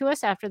listen to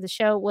us after the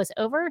show was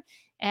over,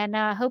 and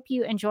hope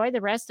you enjoy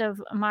the rest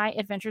of my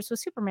adventures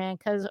with Superman,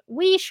 because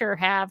we sure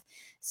have.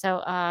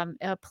 So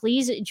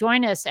please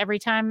join us every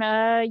time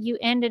you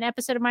end an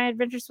episode of My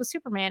Adventures with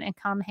Superman and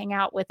come hang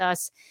out with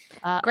us.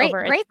 Great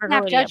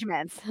snap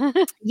judgments.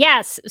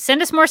 Yes,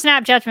 send us more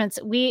snap judgments.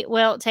 We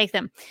will take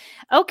them.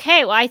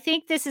 Okay, well, I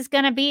think this is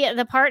going to be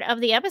the part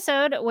of the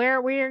episode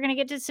where we're going to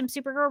get to some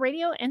Supergirl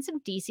radio and some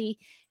DC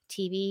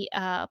TV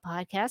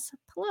podcast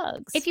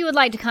plugs. If you would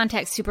like to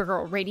contact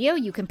Supergirl Radio,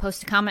 you can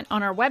post a comment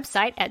on our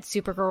website at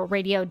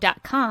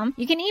supergirlradio.com.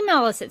 You can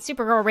email us at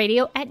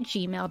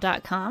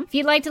supergirlradio@gmail.com. If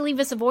you'd like to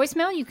leave us a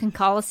voicemail, you can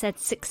call us at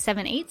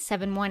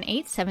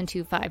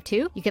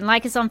 678-718-7252. You can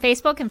like us on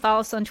Facebook and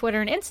follow us on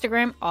Twitter and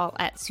Instagram, all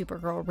at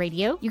Supergirl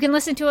Radio. You can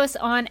listen to us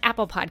on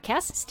Apple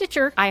Podcasts,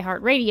 Stitcher,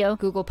 iHeartRadio,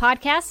 Google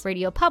Podcasts,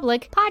 Radio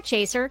Public,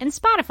 Podchaser, and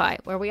Spotify,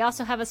 where we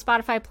also have a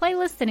Spotify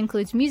playlist that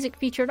includes music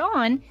featured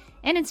on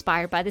and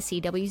inspired by the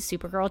CW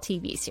Supergirl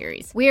TV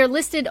series. We are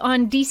listed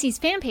on DC's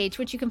fan page,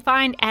 which you can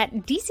find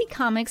at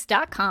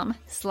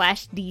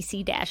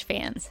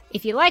dccomics.com/DC-fans.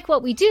 If you like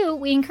what we do,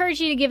 we encourage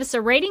you to give us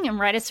a rating and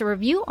write us a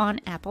review on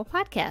Apple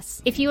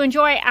Podcasts. If you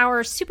enjoy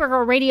our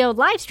Supergirl Radio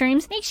live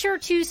streams, make sure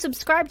to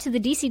subscribe to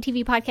the DC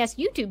TV Podcast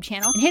YouTube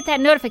channel and hit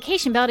that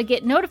notification bell to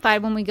get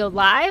notified when we go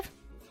live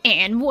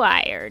and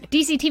wired.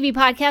 DC TV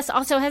Podcast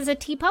also has a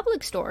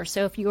TeePublic store,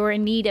 so if you're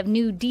in need of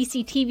new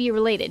DC TV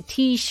related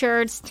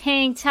t-shirts,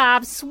 tank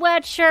tops,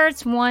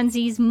 sweatshirts,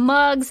 onesies,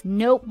 mugs,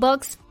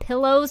 notebooks,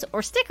 pillows,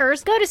 or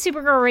stickers, go to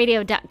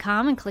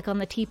supergirlradio.com and click on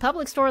the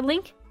TeePublic store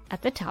link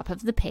at the top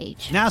of the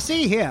page. Now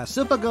see here,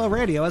 Supergirl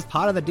Radio is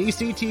part of the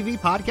DC TV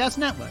Podcast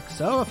Network,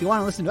 so if you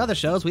want to listen to other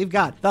shows, we've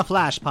got The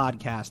Flash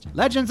Podcast,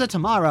 Legends of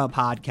Tomorrow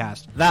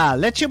Podcast,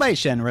 The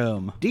Lituation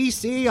Room,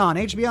 DC on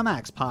HBO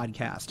Max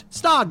Podcast,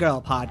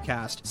 Stargirl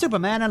Podcast,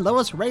 Superman and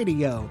Lois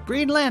Radio,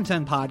 Green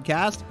Lantern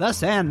Podcast, The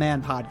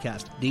Sandman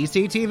Podcast,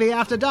 DC TV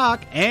After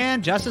Dark,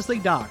 and Justice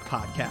League Dark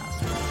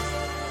Podcast.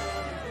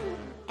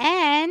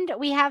 And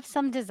we have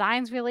some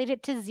designs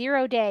related to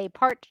Zero Day,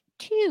 Part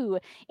 2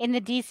 in the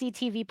DC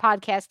TV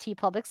Podcast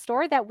TeePublic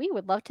store that we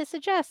would love to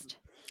suggest.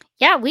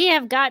 Yeah, we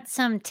have got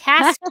some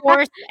Task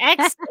Force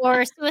X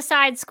or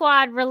Suicide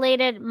Squad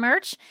related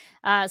merch.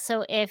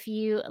 So if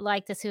you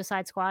like the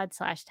Suicide Squad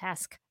 /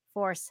 Task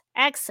Force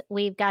X,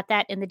 we've got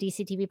that in the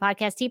DC TV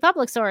Podcast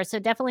TeePublic store. So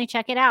definitely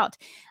check it out.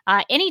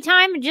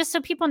 Anytime, just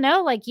so people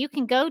know, like you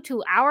can go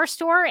to our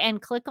store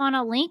and click on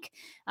a link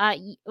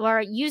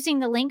or using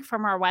the link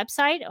from our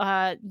website.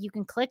 You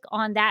can click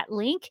on that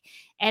link,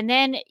 and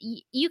then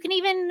you can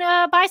even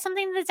buy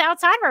something that's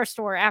outside of our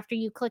store after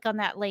you click on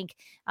that link.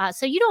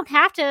 So you don't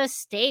have to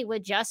stay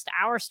with just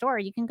our store.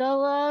 You can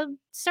go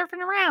surfing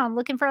around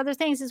looking for other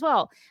things as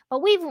well.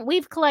 But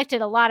we've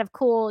collected a lot of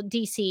cool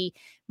DC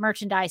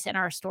merchandise in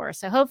our store.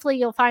 So hopefully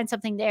you'll find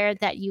something there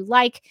that you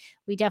like.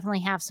 We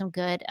definitely have some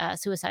good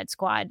Suicide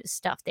Squad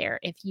stuff there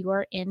if you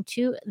are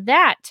into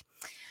that.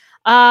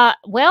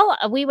 Well,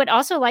 we would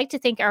also like to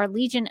thank our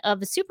legion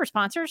of super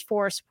sponsors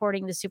for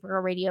supporting the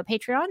Supergirl Radio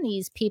Patreon.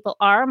 These people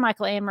are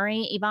Michael, Anne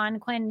Marie, Yvonne,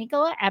 Quinn,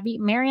 Nicola, Abby,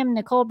 Miriam,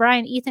 Nicole,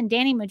 Brian, Ethan,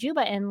 Danny,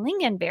 Majuba, and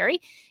Lingonberry.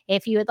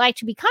 If you would like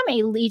to become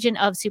a legion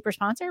of super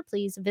sponsor,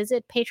 please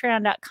visit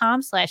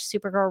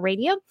patreon.com/Supergirl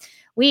Radio.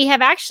 We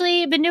have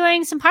actually been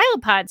doing some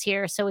pilot pods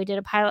here. So we did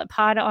a pilot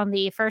pod on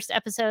the first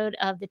episode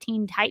of the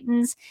Teen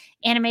Titans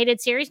animated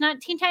series,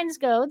 not Teen Titans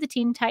Go, the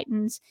Teen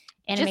Titans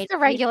animated Just the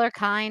regular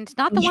kind,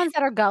 not the ones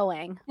that are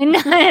going.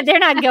 They're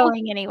not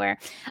going anywhere.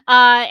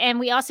 And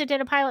we also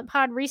did a pilot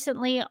pod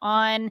recently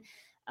on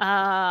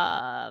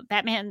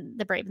Batman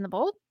the Brave and the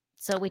Bold.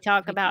 So we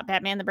talk about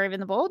Batman the Brave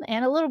and the Bold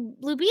and a little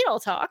Blue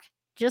Beetle talk,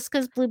 just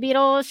because Blue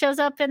Beetle shows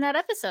up in that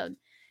episode.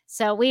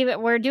 So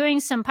we're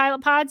doing some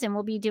pilot pods, and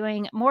we'll be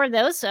doing more of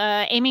those,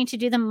 aiming to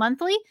do them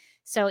monthly.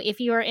 So if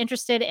you are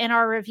interested in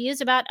our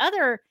reviews about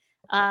other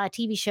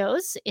TV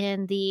shows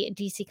in the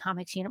DC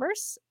Comics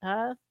universe,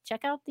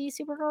 check out the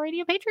Supergirl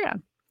Radio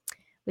Patreon.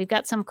 We've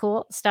got some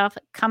cool stuff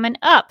coming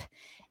up.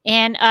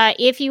 And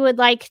if you would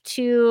like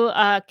to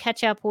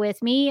catch up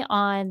with me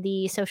on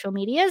the social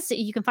medias,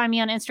 you can find me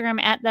on Instagram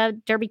at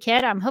the Derby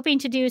Kid. I'm hoping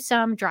to do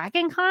some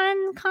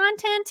DragonCon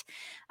content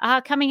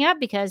coming up,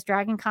 because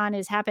DragonCon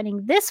is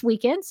happening this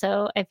weekend.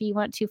 So if you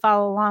want to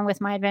follow along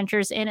with my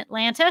adventures in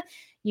Atlanta,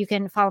 you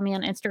can follow me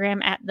on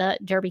Instagram at the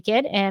Derby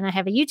Kid. And I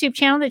have a YouTube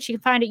channel that you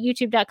can find at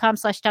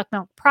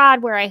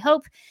youtube.com/duckmilkprod, where I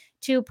hope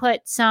to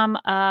put some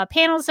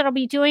panels that I'll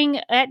be doing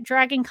at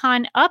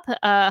DragonCon up.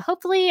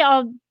 Hopefully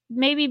I'll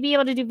maybe be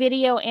able to do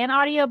video and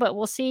audio, but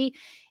we'll see.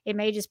 It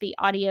may just be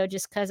audio,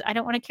 just because I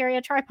don't want to carry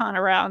a tripod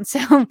around.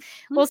 So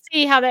we'll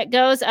see how that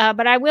goes.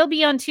 But I will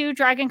be on 2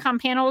 DragonCon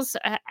panels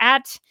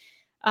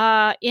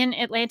in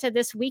Atlanta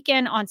this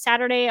weekend. On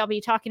Saturday, I'll be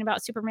talking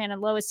about Superman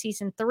and Lois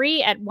season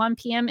 3 at 1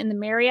 p.m. in the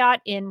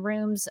Marriott in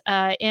rooms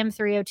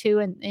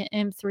M302 and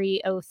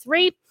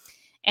M303.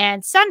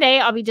 And Sunday,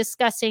 I'll be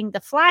discussing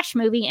the Flash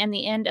movie and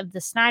the end of the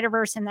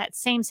Snyderverse in that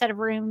same set of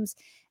rooms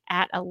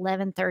at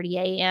 11:30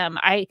 a.m.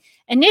 I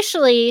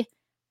initially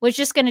was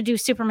just going to do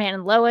Superman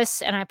and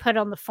Lois, and I put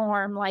on the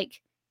form,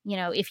 like,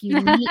 if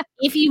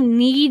you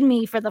need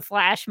me for the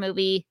Flash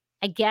movie,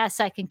 I guess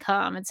I can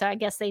come. And so I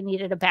guess they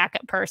needed a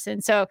backup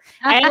person. So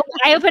I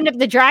opened up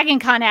the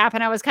DragonCon app,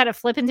 and I was kind of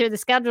flipping through the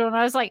schedule, and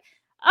I was like,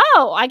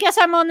 oh, I guess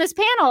I'm on this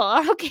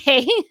panel.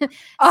 Okay.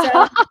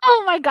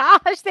 Oh my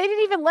gosh, they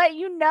didn't even let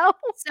you know.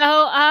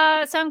 So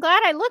I'm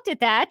glad I looked at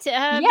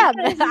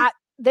that.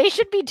 They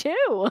should be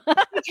too.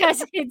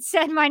 Because it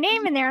said my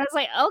name in there. I was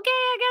like, okay,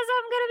 I guess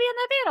I'm going to be in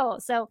the panel.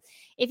 So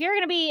if you're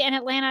going to be in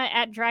Atlanta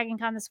at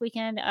DragonCon this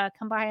weekend,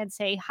 come by and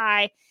say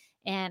hi.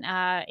 And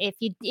if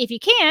you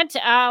can't,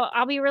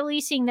 I'll be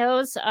releasing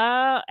those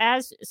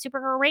as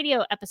Supergirl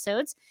Radio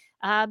episodes,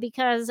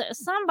 because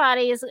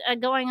somebody is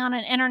going on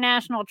an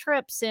international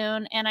trip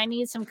soon, and I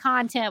need some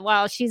content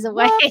while she's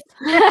away.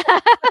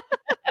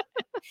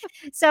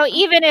 So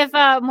even if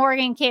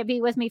Morgan can't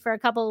be with me for a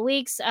couple of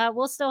weeks,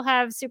 we'll still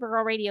have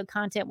Supergirl Radio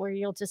content where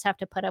you'll just have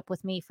to put up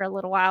with me for a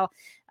little while.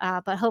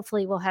 But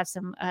hopefully we'll have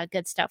some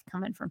good stuff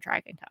coming from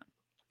DragonCon.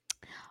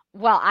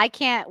 Well, I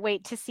can't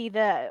wait to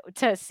hear the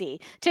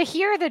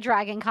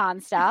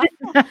DragonCon stuff.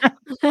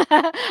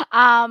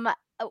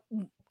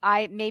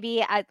 I'm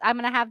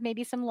gonna have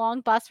maybe some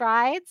long bus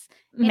rides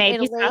in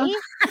Italy,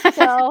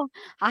 so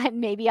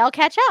maybe I'll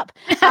catch up.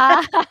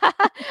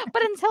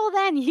 But until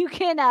then, you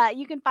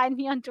can find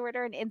me on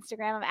Twitter and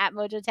Instagram. I'm at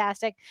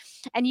Mojotastic,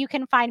 and you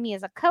can find me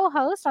as a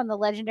co-host on the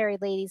Legendary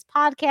Ladies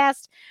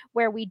podcast,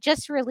 where we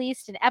just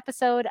released an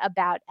episode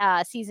about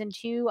season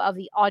 2 of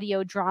the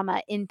audio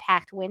drama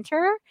Impact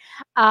Winter,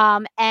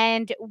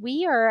 and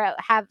we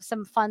have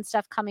some fun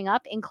stuff coming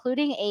up,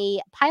 including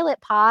a pilot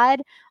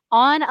pod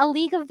on A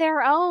League of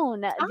Their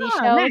Own, the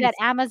show that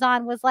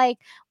Amazon was like,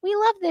 we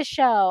love this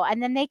show.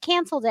 And then they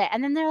canceled it.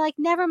 And then they're like,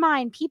 never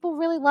mind. People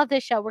really love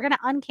this show. We're going to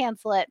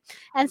uncancel it.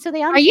 And so they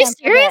uncanceled it. Are you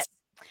serious?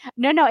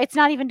 No, it's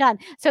not even done.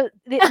 So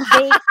they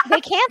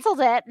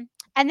canceled it.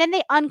 And then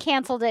they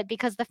uncanceled it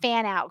because the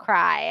fan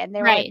outcry. And they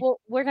were like, well,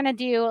 we're going to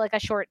do like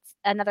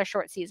another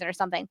short season or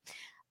something.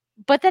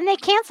 But then they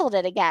canceled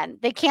it again.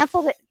 They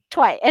canceled it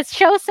twice. It's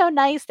show's so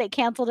nice, they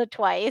canceled it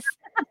twice.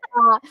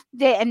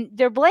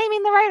 They're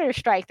blaming the writer's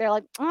strike. They're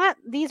like,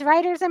 these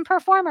writers and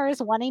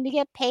performers wanting to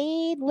get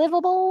paid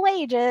livable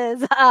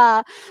wages.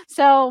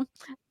 So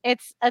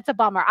it's a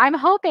bummer. I'm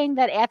hoping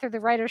that after the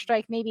writer's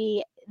strike,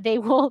 maybe they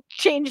will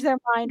change their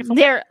mind.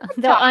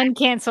 They'll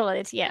uncancel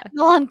it. Yeah.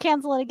 They'll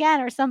uncancel it again,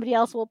 or somebody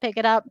else will pick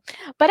it up.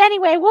 But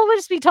anyway, we'll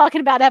just be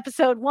talking about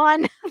episode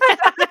 1.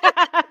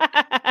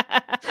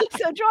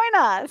 So join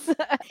us.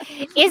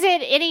 Is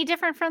it any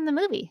different from the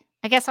movie?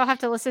 I guess I'll have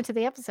to listen to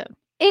the episode.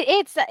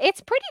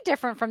 It's pretty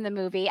different from the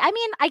movie. I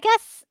mean, I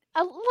guess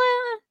a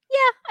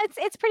Yeah,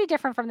 it's pretty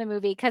different from the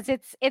movie because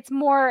it's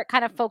more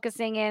kind of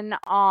focusing in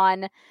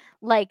on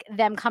like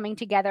them coming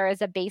together as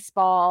the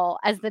baseball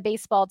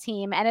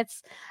team, and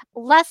it's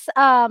less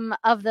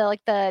of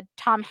the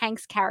Tom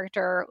Hanks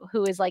character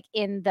who is like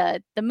in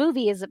the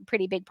movie is a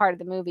pretty big part of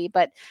the movie,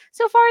 but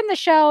so far in the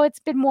show it's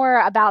been more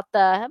about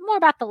the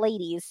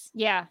ladies.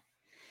 Yeah.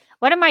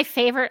 One of my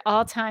favorite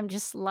all-time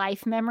just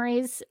life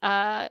memories,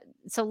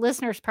 so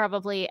listeners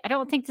probably, I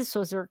don't think this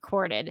was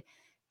recorded,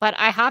 but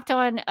I hopped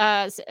on,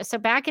 so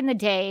back in the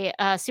day,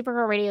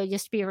 Supergirl Radio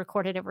used to be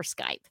recorded over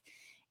Skype.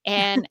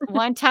 And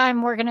one time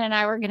Morgan and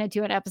I were going to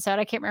do an episode.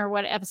 I can't remember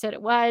what episode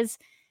it was,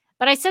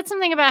 but I said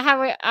something about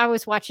how I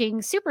was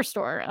watching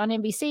Superstore on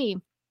NBC.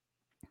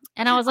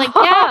 And I was like,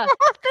 yeah,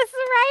 That's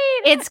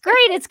right. it's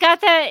great. It's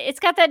got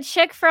that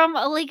chick from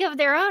A League of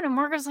Their Own. And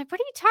Morgan was like,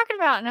 what are you talking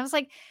about? And I was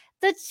like,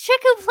 the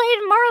chick who played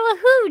Marla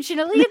Hooch in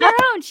A League of Their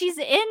Own. She's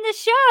in the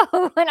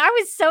show. And I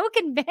was so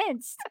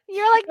convinced.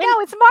 You're like, no,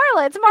 it's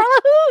Marla. It's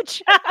Marla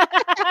Hooch.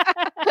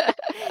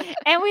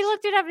 And we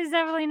looked it up. It's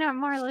definitely not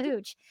Marla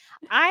Hooch.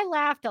 I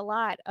laughed a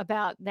lot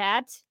about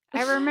that.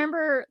 I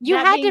remember You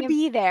that had being to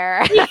be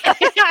there. Yeah,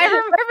 I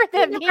remember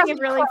that You being a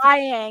were really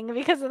crying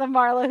because of the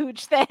Marla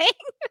Hooch thing.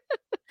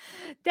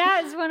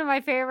 that is one of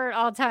my favorite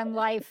all-time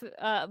life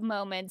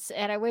moments,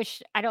 and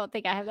I don't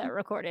think I have that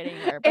recorded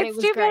anywhere, but it It's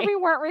was too bad great. we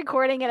weren't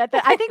recording it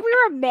I think we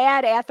were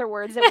mad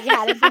afterwards that we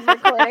hadn't been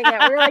recording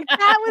it. We were like,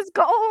 that was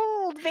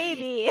gold,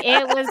 baby.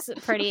 It was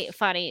pretty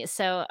funny.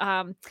 So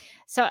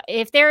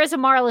if there is a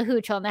Marla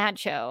Hooch on that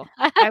show,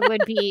 I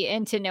would be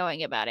into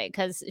knowing about it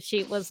because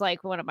she was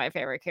like one of my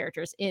favorite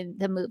characters in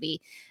the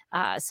movie.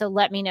 So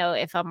let me know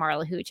if a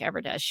Marla Hooch ever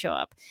does show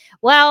up.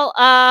 Well,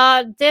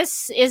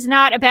 this is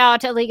not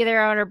about A League of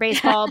Their Own or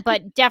baseball,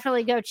 but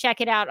definitely go check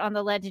it out on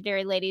the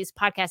Legendary Ladies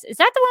podcast. Is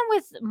that the one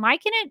with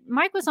Mike in it?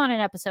 Mike was on an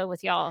episode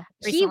with y'all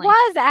recently. He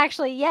was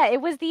actually, yeah.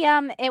 It was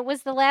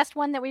the last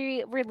one that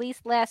we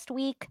released last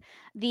week,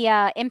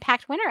 the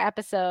Impact Winter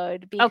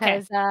episode,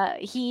 because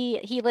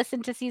he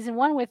listened to season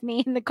 1 with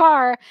me in the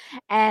car,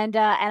 and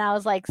I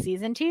was like,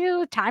 season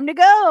 2, time to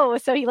go.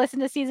 So he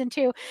listened to season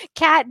 2.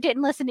 Kat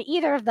didn't listen to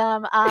either of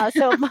them.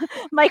 So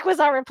Mike was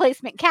our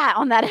replacement Kat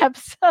on that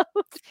episode.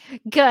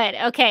 Good.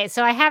 Okay,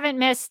 so I haven't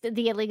missed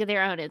the A League of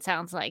Their Own. It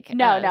sounds like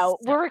No,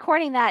 we're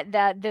recording that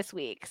this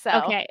week. So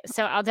okay,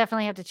 so I'll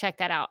definitely have to check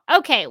that out.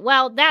 Okay,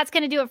 well, that's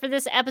going to do it for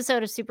this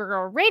episode of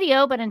Supergirl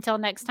Radio. But until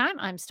next time,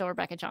 I'm still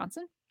Rebecca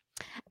Johnson.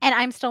 And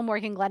I'm still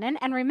Morgan Glennon.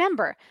 And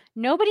remember,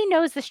 nobody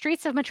knows the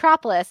streets of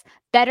Metropolis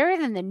better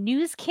than the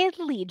News Kid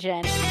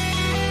Legion.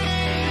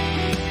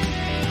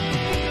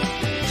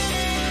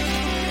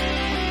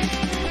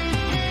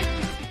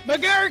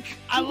 McGurk!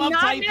 I love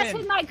Not typing. mess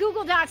with my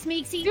Google Docs,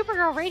 Meeksy.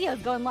 Supergirl Radio is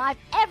going live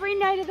every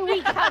night of the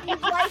week. How do you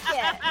like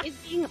it?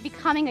 Is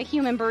becoming a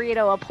human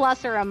burrito a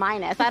plus or a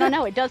minus? I don't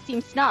know. It does seem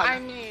snug. I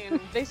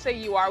mean, they say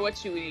you are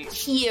what you eat.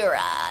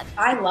 Kira.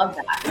 I love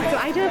that. So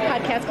I do a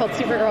podcast called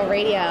Supergirl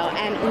Radio,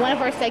 and one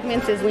of our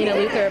segments is Lena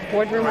Luthor,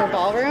 Boardroom or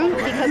Ballroom,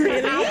 because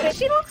really?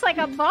 She looks like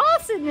a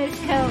boss in this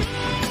coat.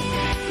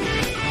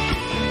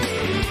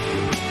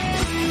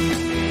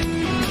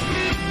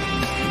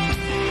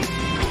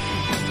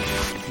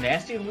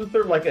 Nasty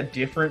Luthor like a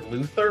different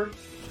Luthor?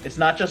 It's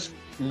not just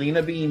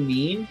Lena being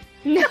mean?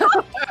 No.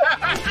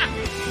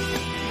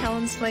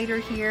 Helen Slater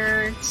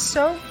here. It's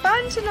so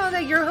fun to know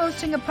that you're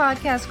hosting a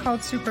podcast called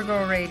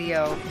Supergirl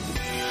Radio.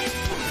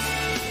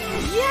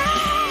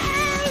 Yeah!